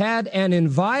had an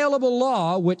inviolable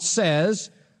law which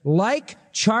says,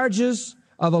 like charges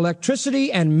of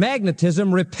electricity and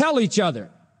magnetism repel each other.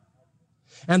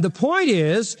 And the point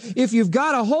is, if you've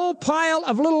got a whole pile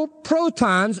of little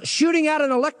protons shooting out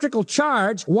an electrical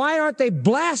charge, why aren't they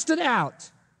blasted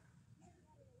out?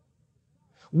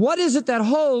 What is it that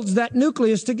holds that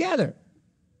nucleus together?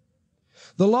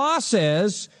 The law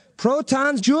says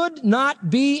protons should not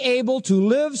be able to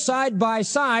live side by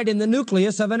side in the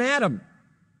nucleus of an atom,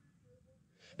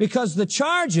 because the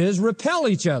charges repel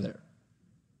each other.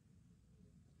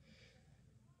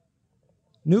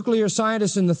 Nuclear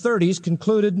scientists in the 30s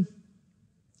concluded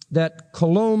that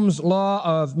Coulomb's law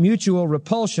of mutual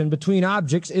repulsion between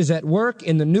objects is at work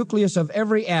in the nucleus of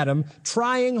every atom,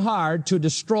 trying hard to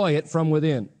destroy it from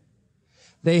within.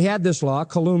 They had this law,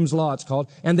 Coulomb's law it's called,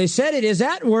 and they said it is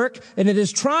at work and it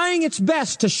is trying its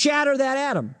best to shatter that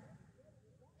atom.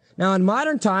 Now, in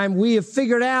modern time, we have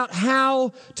figured out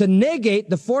how to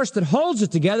negate the force that holds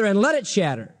it together and let it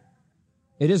shatter.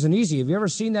 It isn't easy. Have you ever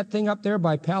seen that thing up there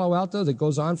by Palo Alto that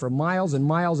goes on for miles and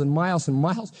miles and miles and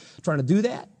miles trying to do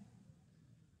that?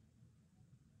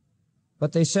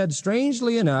 But they said,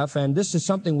 strangely enough, and this is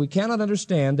something we cannot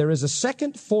understand, there is a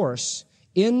second force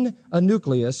in a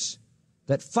nucleus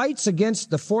that fights against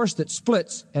the force that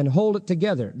splits and hold it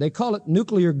together. They call it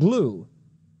nuclear glue.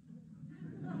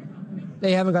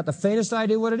 They haven't got the faintest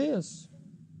idea what it is.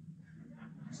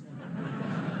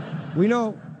 We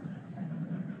know.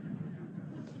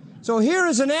 So here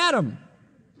is an atom.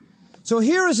 So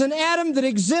here is an atom that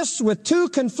exists with two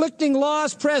conflicting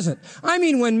laws present. I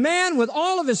mean, when man, with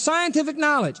all of his scientific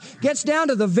knowledge, gets down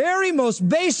to the very most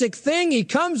basic thing, he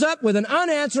comes up with an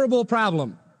unanswerable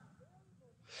problem.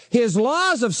 His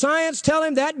laws of science tell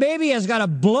him that baby has got to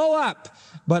blow up,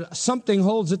 but something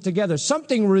holds it together.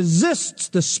 Something resists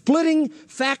the splitting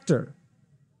factor.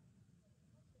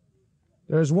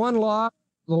 There's one law,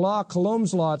 the law,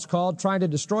 Coulomb's law it's called, trying to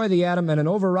destroy the atom, and an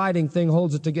overriding thing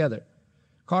holds it together.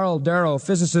 Carl Darrow,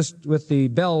 physicist with the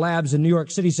Bell Labs in New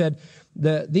York City, said,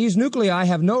 these nuclei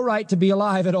have no right to be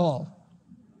alive at all.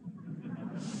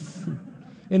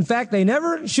 In fact, they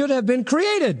never should have been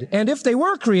created. And if they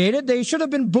were created, they should have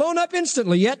been blown up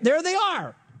instantly. Yet there they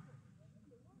are.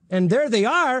 And there they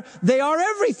are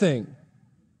everything.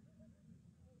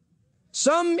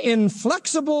 Some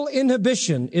inflexible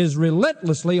inhibition is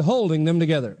relentlessly holding them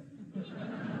together.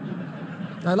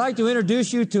 I'd like to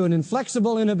introduce you to an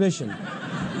inflexible inhibition.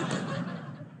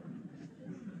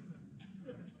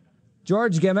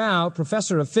 George Gamow,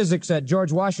 professor of physics at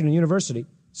George Washington University,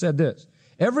 said this: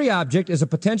 every object is a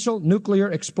potential nuclear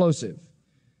explosive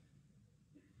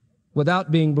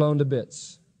without being blown to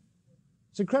bits.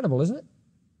 It's incredible, isn't it?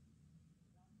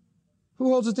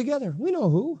 Who holds it together? We know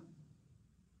who.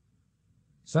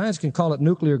 Science can call it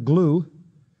nuclear glue.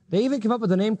 They even came up with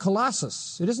the name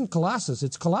Colossus. It isn't Colossus,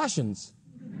 it's Colossians.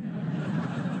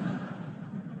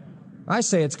 I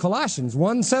say it's Colossians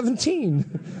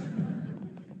 1:17.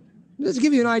 Let's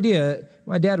give you an idea.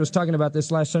 My dad was talking about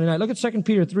this last Sunday night. Look at 2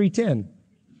 Peter 3:10.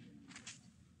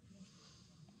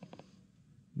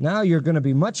 Now you're going to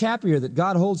be much happier that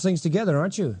God holds things together,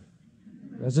 aren't you?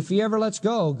 As if he ever lets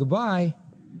go. Goodbye.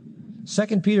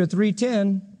 2 Peter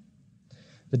 3:10.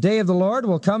 The day of the Lord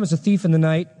will come as a thief in the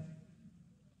night.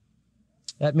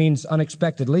 That means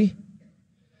unexpectedly.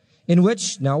 In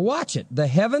which, now watch it, the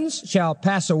heavens shall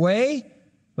pass away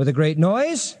with a great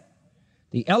noise.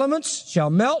 The elements shall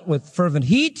melt with fervent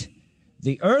heat.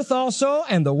 The earth also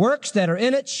and the works that are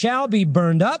in it shall be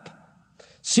burned up.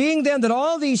 Seeing then that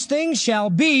all these things shall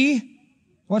be,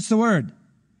 what's the word?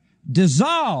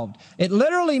 Dissolved. It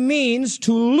literally means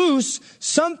to loose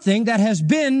something that has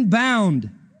been bound.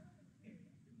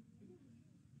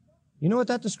 You know what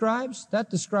that describes? That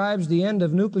describes the end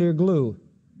of nuclear glue.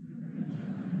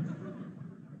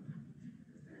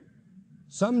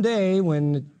 Someday,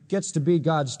 when it gets to be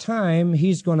God's time,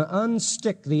 he's going to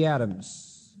unstick the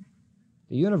atoms.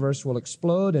 The universe will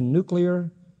explode in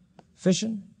nuclear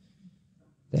fission.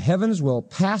 The heavens will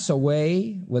pass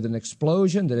away with an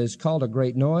explosion that is called a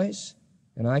great noise,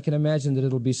 and I can imagine that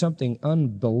it'll be something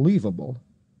unbelievable.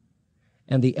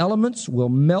 And the elements will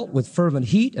melt with fervent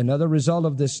heat, another result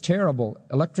of this terrible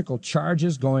electrical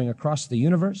charges going across the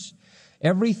universe.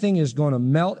 Everything is going to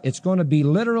melt. It's going to be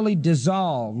literally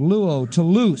dissolved, luo, to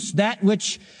loose. That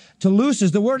which, to loose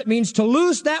is the word, it means to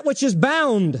loose that which is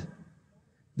bound.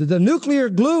 The nuclear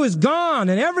glue is gone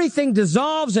and everything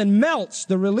dissolves and melts.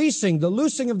 The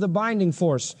loosing of the binding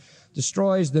force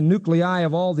destroys the nuclei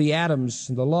of all the atoms.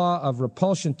 The law of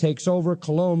repulsion takes over.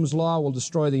 Coulomb's law will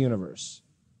destroy the universe.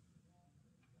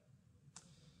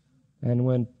 And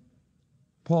when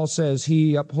Paul says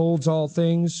he upholds all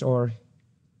things, or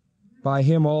by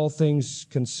him all things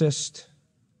consist,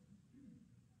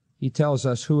 he tells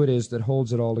us who it is that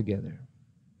holds it all together.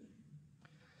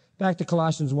 Back to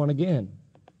Colossians 1 again.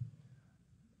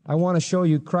 I want to show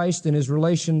you Christ in his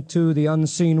relation to the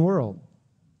unseen world.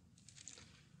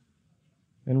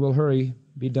 And we'll hurry,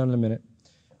 be done in a minute.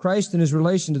 Christ in his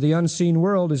relation to the unseen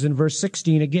world is in verse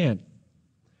 16 again.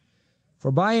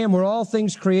 For by him were all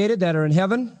things created that are in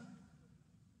heaven,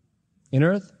 in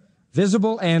earth,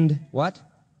 visible and what?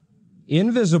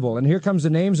 Invisible. And here comes the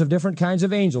names of different kinds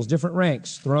of angels, different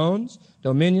ranks, thrones,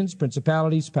 dominions,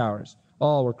 principalities, powers.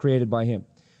 All were created by him.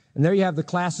 And there you have the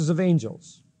classes of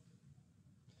angels.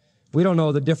 We don't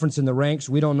know the difference in the ranks.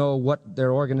 We don't know what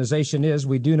their organization is.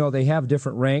 We do know they have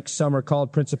different ranks. Some are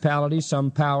called principalities,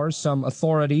 some powers, some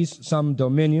authorities, some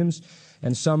dominions,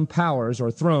 and some powers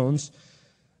or thrones.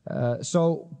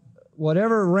 So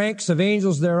whatever ranks of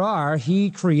angels there are, he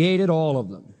created all of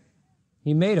them.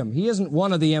 He made them. He isn't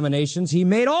one of the emanations. He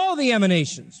made all the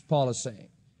emanations, Paul is saying.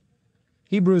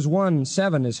 Hebrews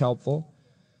 1:7 is helpful.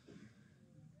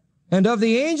 And of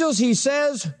the angels, he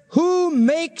says, who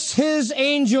makes his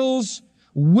angels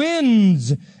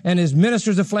winds and his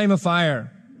ministers a flame of fire?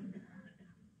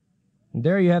 And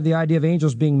there you have the idea of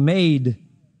angels being made.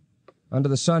 Under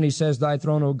the sun, he says, thy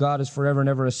throne, O God, is forever and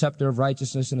ever a scepter of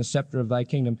righteousness and a scepter of thy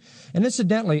kingdom. And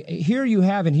incidentally, here you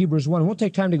have in Hebrews 1, we'll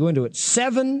take time to go into it,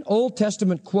 7 Old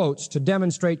Testament quotes to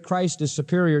demonstrate Christ is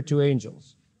superior to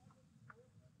angels.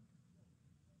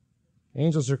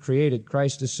 Angels are created.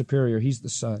 Christ is superior. He's the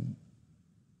Son.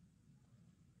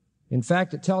 In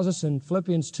fact, it tells us in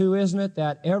Philippians 2, isn't it,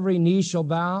 that every knee shall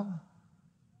bow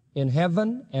in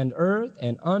heaven and earth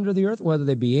and under the earth, whether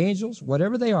they be angels,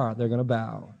 whatever they are, they're going to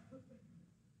bow.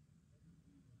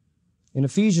 In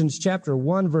Ephesians chapter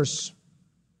 1, verse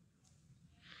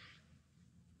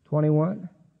 21,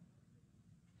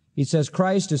 he says,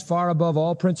 Christ is far above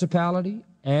all principality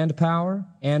and power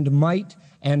and might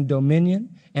and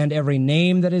dominion and every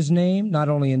name that is named, not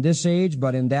only in this age,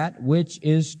 but in that which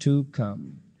is to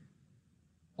come.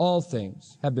 All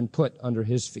things have been put under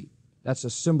his feet. That's a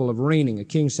symbol of reigning. A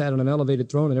king sat on an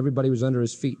elevated throne and everybody was under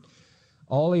his feet.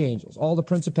 All the angels, all the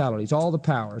principalities, all the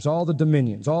powers, all the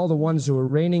dominions, all the ones who are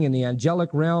reigning in the angelic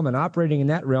realm and operating in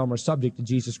that realm are subject to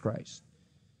Jesus Christ.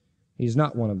 He's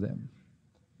not one of them.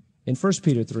 In 1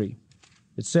 Peter 3,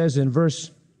 it says in verse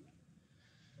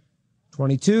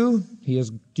 22, he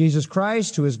is Jesus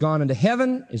Christ who has gone into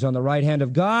heaven, is on the right hand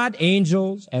of God,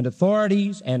 angels and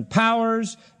authorities and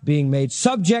powers being made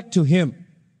subject to him.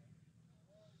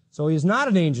 So he is not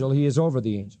an angel, he is over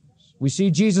the angels. We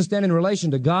see Jesus then in relation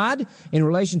to God, in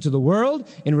relation to the world,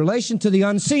 in relation to the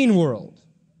unseen world.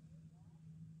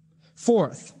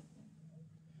 Fourth,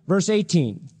 verse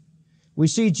 18, we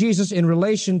see Jesus in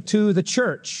relation to the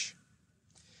church.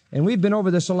 And we've been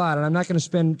over this a lot, and I'm not going to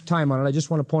spend time on it. I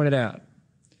just want to point it out.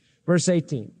 Verse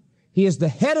 18, he is the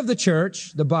head of the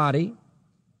church, the body,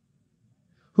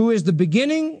 who is the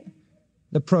beginning,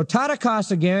 the prototokos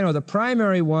again, or the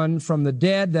primary one from the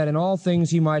dead, that in all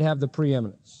things he might have the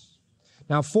preeminence.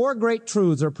 Now, 4 great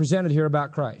truths are presented here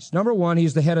about Christ. Number 1,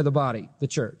 he's the head of the body, the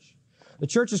church. The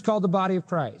church is called the body of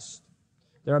Christ.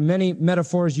 There are many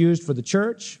metaphors used for the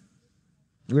church.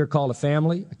 We are called a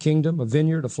family, a kingdom, a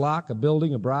vineyard, a flock, a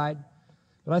building, a bride.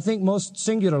 But I think most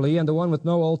singularly, and the one with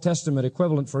no Old Testament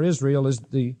equivalent for Israel, is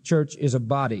the church is a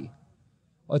body.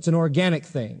 It's an organic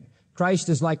thing. Christ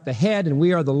is like the head, and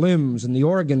we are the limbs and the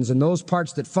organs and those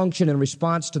parts that function in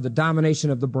response to the domination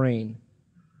of the brain.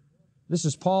 This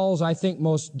is Paul's, I think,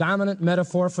 most dominant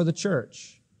metaphor for the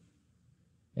church.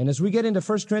 And as we get into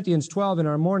 1 Corinthians 12 in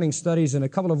our morning studies in a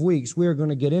couple of weeks, we are going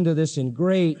to get into this in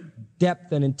great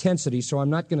depth and intensity, so I'm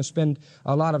not going to spend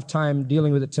a lot of time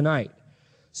dealing with it tonight.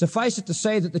 Suffice it to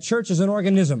say that the church is an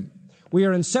organism. We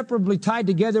are inseparably tied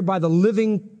together by the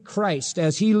living Christ.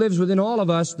 As He lives within all of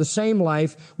us the same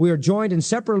life, we are joined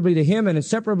inseparably to Him and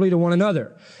inseparably to one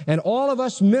another. And all of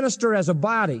us minister as a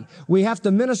body. We have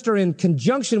to minister in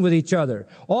conjunction with each other.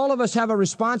 All of us have a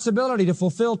responsibility to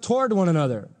fulfill toward one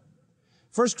another.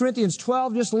 1 Corinthians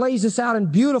 12 just lays this out in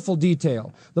beautiful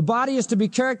detail. The body is to be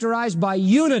characterized by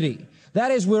unity.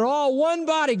 That is, we're all one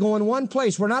body going one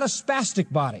place. We're not a spastic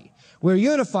body. We're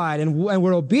unified and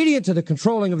we're obedient to the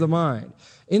controlling of the mind.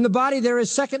 In the body there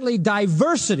is, secondly,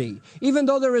 diversity. Even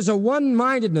though there is a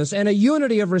one-mindedness and a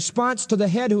unity of response to the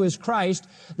head who is Christ,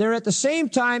 there at the same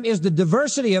time is the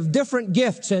diversity of different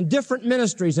gifts and different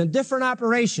ministries and different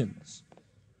operations.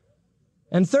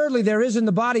 And thirdly, there is in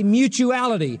the body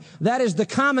mutuality. That is the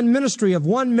common ministry of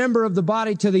one member of the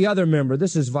body to the other member.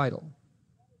 This is vital.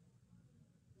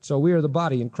 So we are the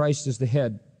body and Christ is the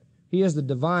head. He is the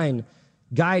divine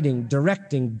guiding,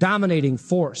 directing, dominating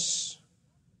force.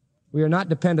 We are not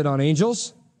dependent on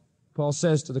angels, Paul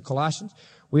says to the Colossians.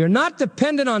 We are not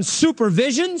dependent on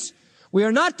supervisions. We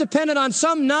are not dependent on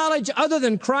some knowledge other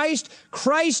than Christ.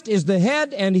 Christ is the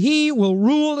head and He will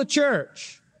rule the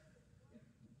church.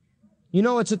 You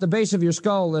know, it's at the base of your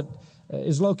skull that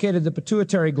is located the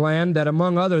pituitary gland that,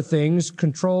 among other things,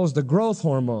 controls the growth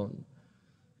hormone.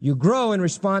 You grow in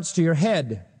response to your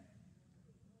head.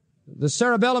 The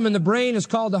cerebellum in the brain is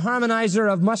called the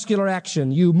harmonizer of muscular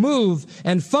action. You move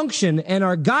and function and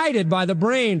are guided by the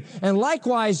brain. And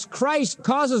likewise, Christ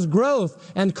causes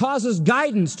growth and causes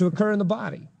guidance to occur in the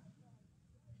body.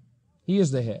 He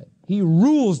is the head. He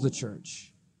rules the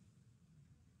church.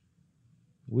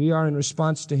 We are in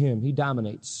response to Him. He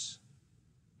dominates.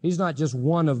 He's not just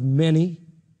one of many.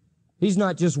 He's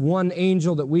not just one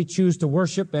angel that we choose to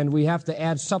worship and we have to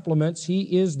add supplements. He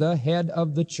is the head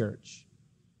of the church,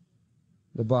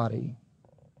 the body.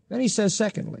 Then he says,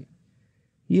 secondly,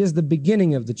 He is the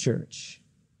beginning of the church.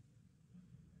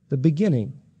 The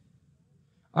beginning.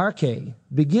 Arche,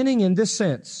 beginning in this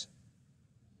sense,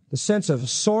 the sense of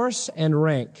source and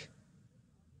rank.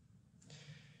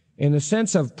 In the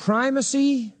sense of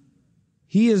primacy,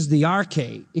 He is the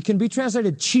arche. It can be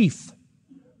translated chief,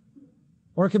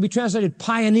 or it can be translated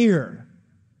pioneer.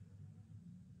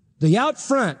 The out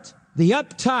front, the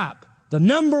up top, the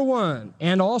number one,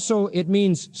 and also it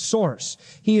means source.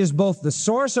 He is both the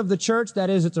source of the church,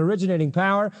 that is its originating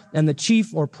power, and the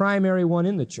chief or primary one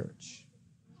in the church.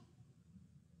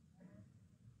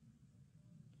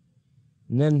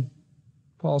 And then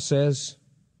Paul says,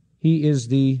 He is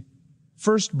the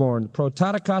firstborn,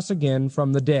 prototokos again,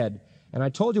 from the dead. And I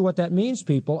told you what that means,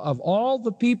 people. Of all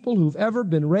the people who've ever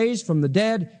been raised from the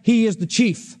dead, He is the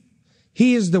chief.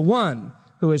 He is the one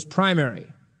who is primary.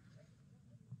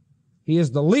 He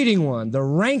is the leading one, the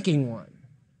ranking one,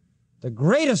 the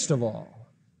greatest of all.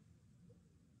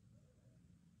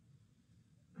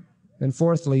 And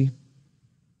fourthly,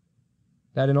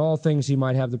 that in all things He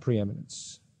might have the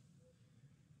preeminence.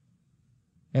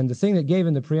 And the thing that gave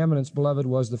Him the preeminence, beloved,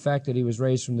 was the fact that He was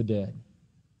raised from the dead.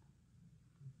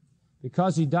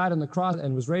 Because He died on the cross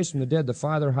and was raised from the dead, the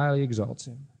Father highly exalts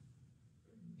Him.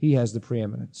 He has the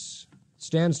preeminence. It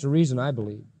stands to reason, I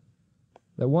believe,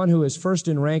 that one who is first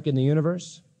in rank in the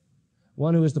universe,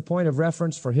 one who is the point of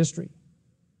reference for history,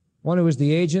 one who is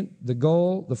the agent, the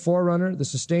goal, the forerunner, the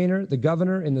sustainer, the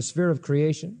governor in the sphere of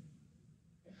creation,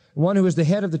 one who is the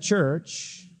head of the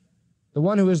church, the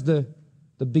one who is the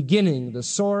beginning, the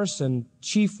source and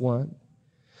chief one,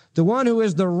 the one who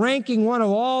is the ranking one of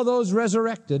all those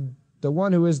resurrected, the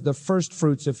one who is the first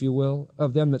fruits, if you will,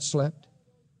 of them that slept.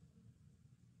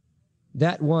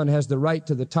 That one has the right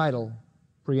to the title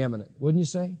preeminent, wouldn't you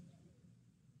say?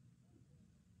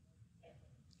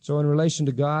 So in relation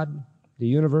to God, the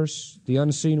universe, the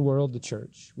unseen world, the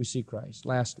church, we see Christ.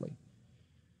 Lastly,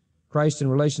 Christ in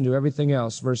relation to everything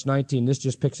else. Verse 19, this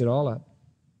just picks it all up.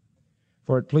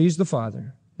 For it pleased the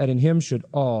Father that in Him should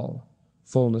all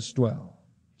fullness dwell.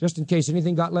 Just in case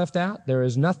anything got left out, there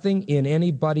is nothing in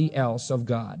anybody else of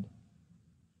God.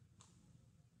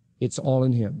 It's all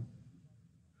in Him.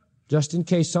 Just in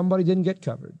case somebody didn't get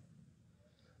covered.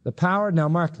 The power, now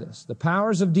mark this, the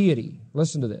powers of deity,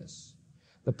 listen to this.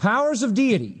 The powers of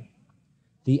deity,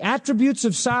 the attributes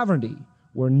of sovereignty,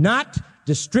 were not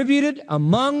distributed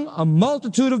among a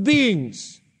multitude of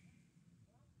beings.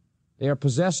 They are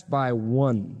possessed by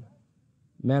one,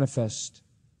 manifest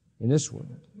in this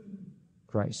world,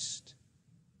 Christ.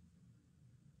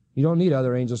 You don't need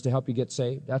other angels to help you get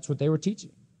saved. That's what they were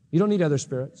teaching. You don't need other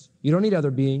spirits. You don't need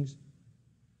other beings.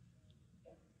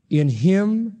 In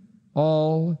Him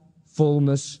all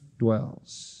fullness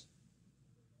dwells.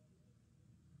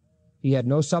 He had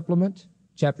no supplement.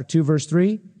 Chapter 2, verse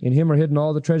 3, in Him are hidden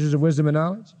all the treasures of wisdom and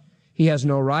knowledge. He has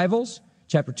no rivals.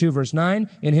 Chapter 2, verse 9,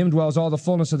 in Him dwells all the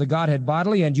fullness of the Godhead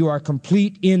bodily, and you are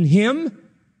complete in Him.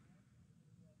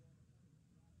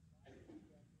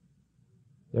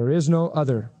 There is no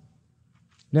other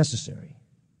necessary.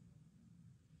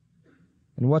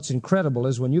 And what's incredible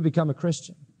is when you become a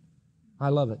Christian, I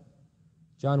love it.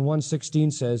 John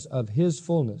 1:16 says, of His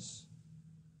fullness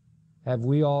have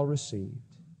we all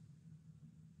received,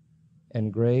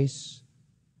 and grace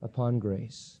upon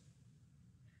grace.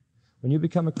 When you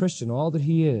become a Christian, all that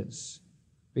He is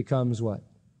becomes what?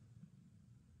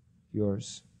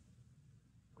 Yours.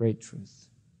 Great truth.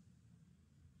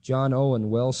 John Owen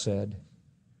well said,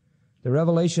 the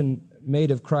revelation made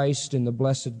of Christ in the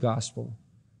blessed gospel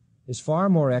is far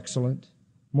more excellent,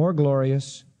 more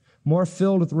glorious, more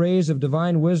filled with rays of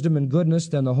divine wisdom and goodness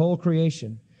than the whole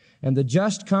creation, and the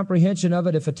just comprehension of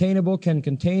it, if attainable, can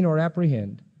contain or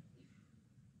apprehend.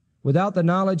 Without the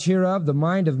knowledge hereof, the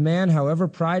mind of man, however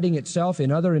priding itself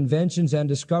in other inventions and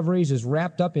discoveries, is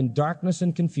wrapped up in darkness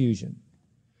and confusion.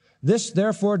 This,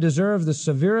 therefore, deserves the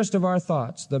severest of our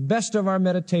thoughts, the best of our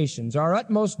meditations, our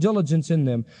utmost diligence in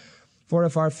them. For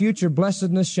if our future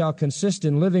blessedness shall consist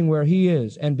in living where He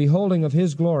is and beholding of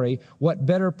His glory, what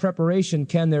better preparation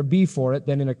can there be for it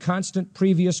than in a constant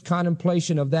previous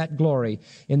contemplation of that glory,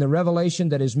 in the revelation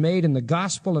that is made in the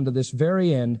gospel unto this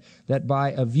very end, that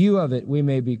by a view of it we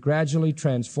may be gradually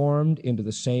transformed into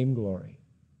the same glory.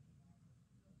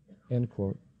 End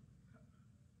quote.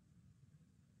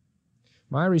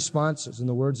 My response is in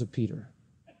the words of Peter.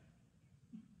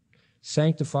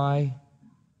 Sanctify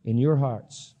in your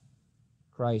hearts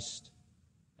Christ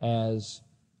as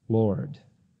Lord,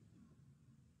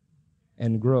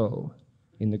 and grow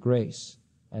in the grace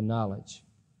and knowledge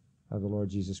of the Lord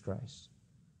Jesus Christ.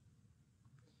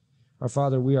 Our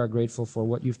Father, we are grateful for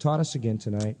what You've taught us again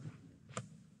tonight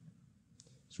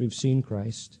as we've seen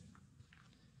Christ.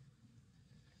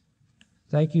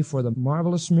 Thank You for the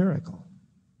marvelous miracle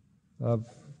of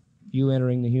You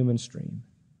entering the human stream.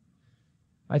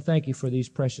 I thank You for these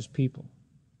precious people,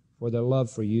 for their love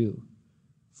for You,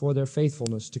 for their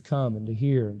faithfulness to come and to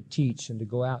hear and to teach and to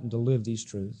go out and to live these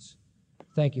truths.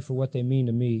 Thank You for what they mean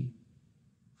to me,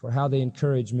 for how they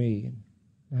encourage me,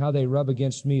 and how they rub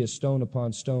against me a stone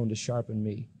upon stone to sharpen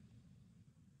me,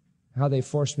 how they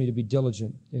force me to be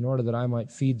diligent in order that I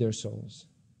might feed their souls.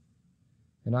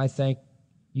 And I thank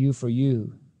You for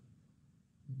You,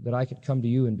 that I could come to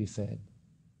You and be fed,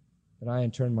 that I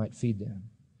in turn might feed them.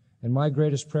 And my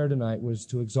greatest prayer tonight was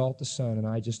to exalt the Son, and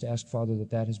I just ask, Father,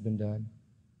 that that has been done.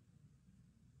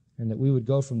 And that we would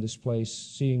go from this place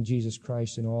seeing Jesus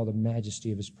Christ in all the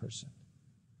majesty of His person.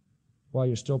 While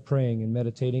you're still praying and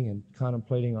meditating and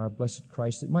contemplating our blessed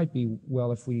Christ, it might be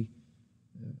well if we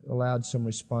allowed some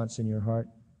response in your heart.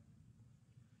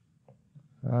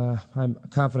 I'm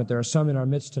confident there are some in our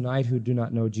midst tonight who do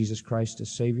not know Jesus Christ as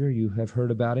Savior. You have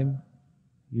heard about Him.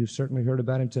 You've certainly heard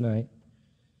about Him tonight.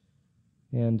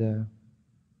 And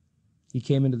He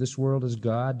came into this world as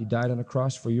God. He died on a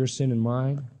cross for your sin and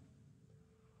mine.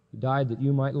 He died that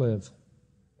you might live,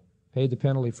 paid the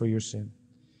penalty for your sin.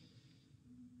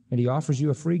 And He offers you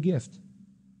a free gift.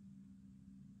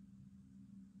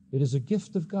 It is a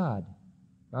gift of God,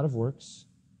 not of works,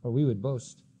 or we would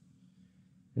boast.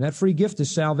 And that free gift is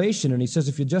salvation. And He says,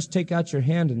 if you just take out your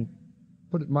hand and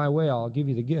put it my way, I'll give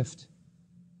you the gift.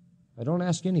 I don't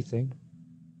ask anything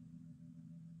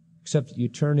except that you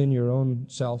turn in your own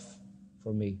self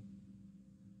for Me.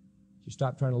 You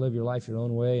stop trying to live your life your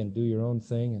own way and do your own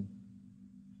thing, and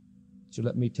you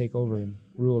let Me take over and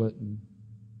rule it and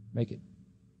make it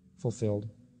fulfilled.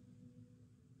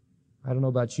 I don't know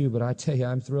about you, but I tell you,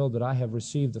 I'm thrilled that I have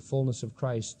received the fullness of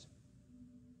Christ,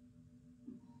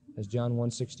 as John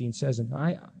 1:16 says. And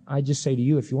I just say to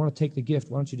you, if you want to take the gift,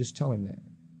 why don't you just tell Him that?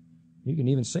 You can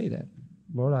even say that.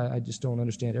 Lord, I just don't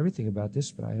understand everything about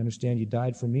this, but I understand You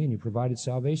died for me and You provided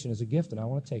salvation as a gift, and I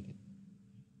want to take it.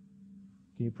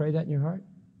 Can you pray that in your heart?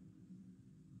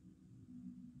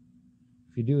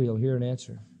 If you do, He'll hear an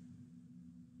answer.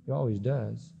 He always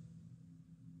does.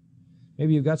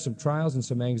 Maybe you've got some trials and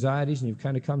some anxieties, and you've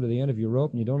kind of come to the end of your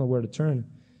rope and you don't know where to turn.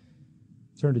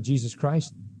 Turn to Jesus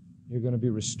Christ. You're going to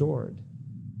be restored.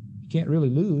 You can't really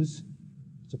lose.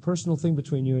 It's a personal thing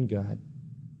between you and God.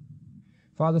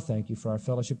 Father, thank You for our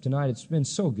fellowship tonight. It's been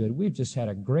so good. We've just had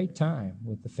a great time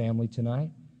with the family tonight.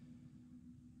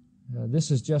 This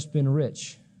has just been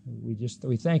rich.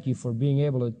 We thank You for being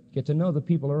able to get to know the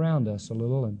people around us a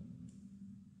little, and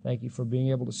thank You for being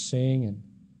able to sing and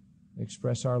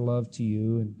express our love to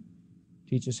You and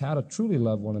teach us how to truly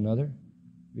love one another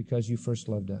because You first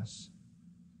loved us.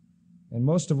 And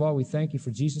most of all, we thank You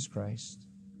for Jesus Christ.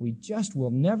 We just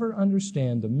will never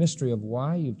understand the mystery of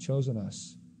why you've chosen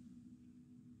us.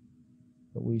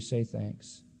 But we say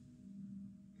thanks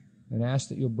and ask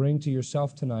that you'll bring to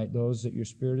yourself tonight those that your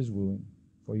Spirit is wooing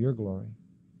for your glory.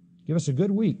 Give us a good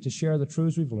week to share the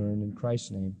truths we've learned. In Christ's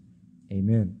name,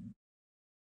 amen.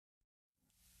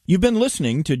 You've been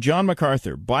listening to John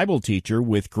MacArthur, Bible teacher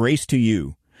with Grace to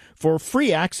You. For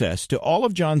free access to all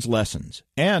of John's lessons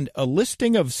and a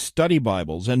listing of study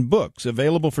Bibles and books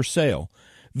available for sale,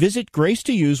 visit Grace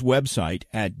to You's website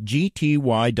at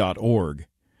gty.org.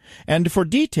 And for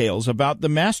details about the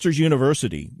Masters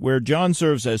University, where John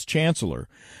serves as chancellor,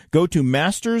 go to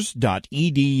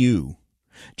masters.edu.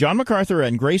 John MacArthur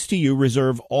and Grace to You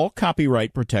reserve all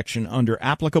copyright protection under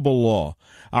applicable law.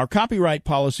 Our copyright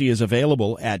policy is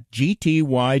available at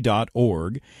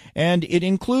gty.org, and it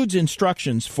includes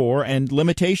instructions for and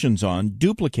limitations on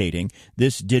duplicating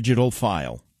this digital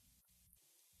file.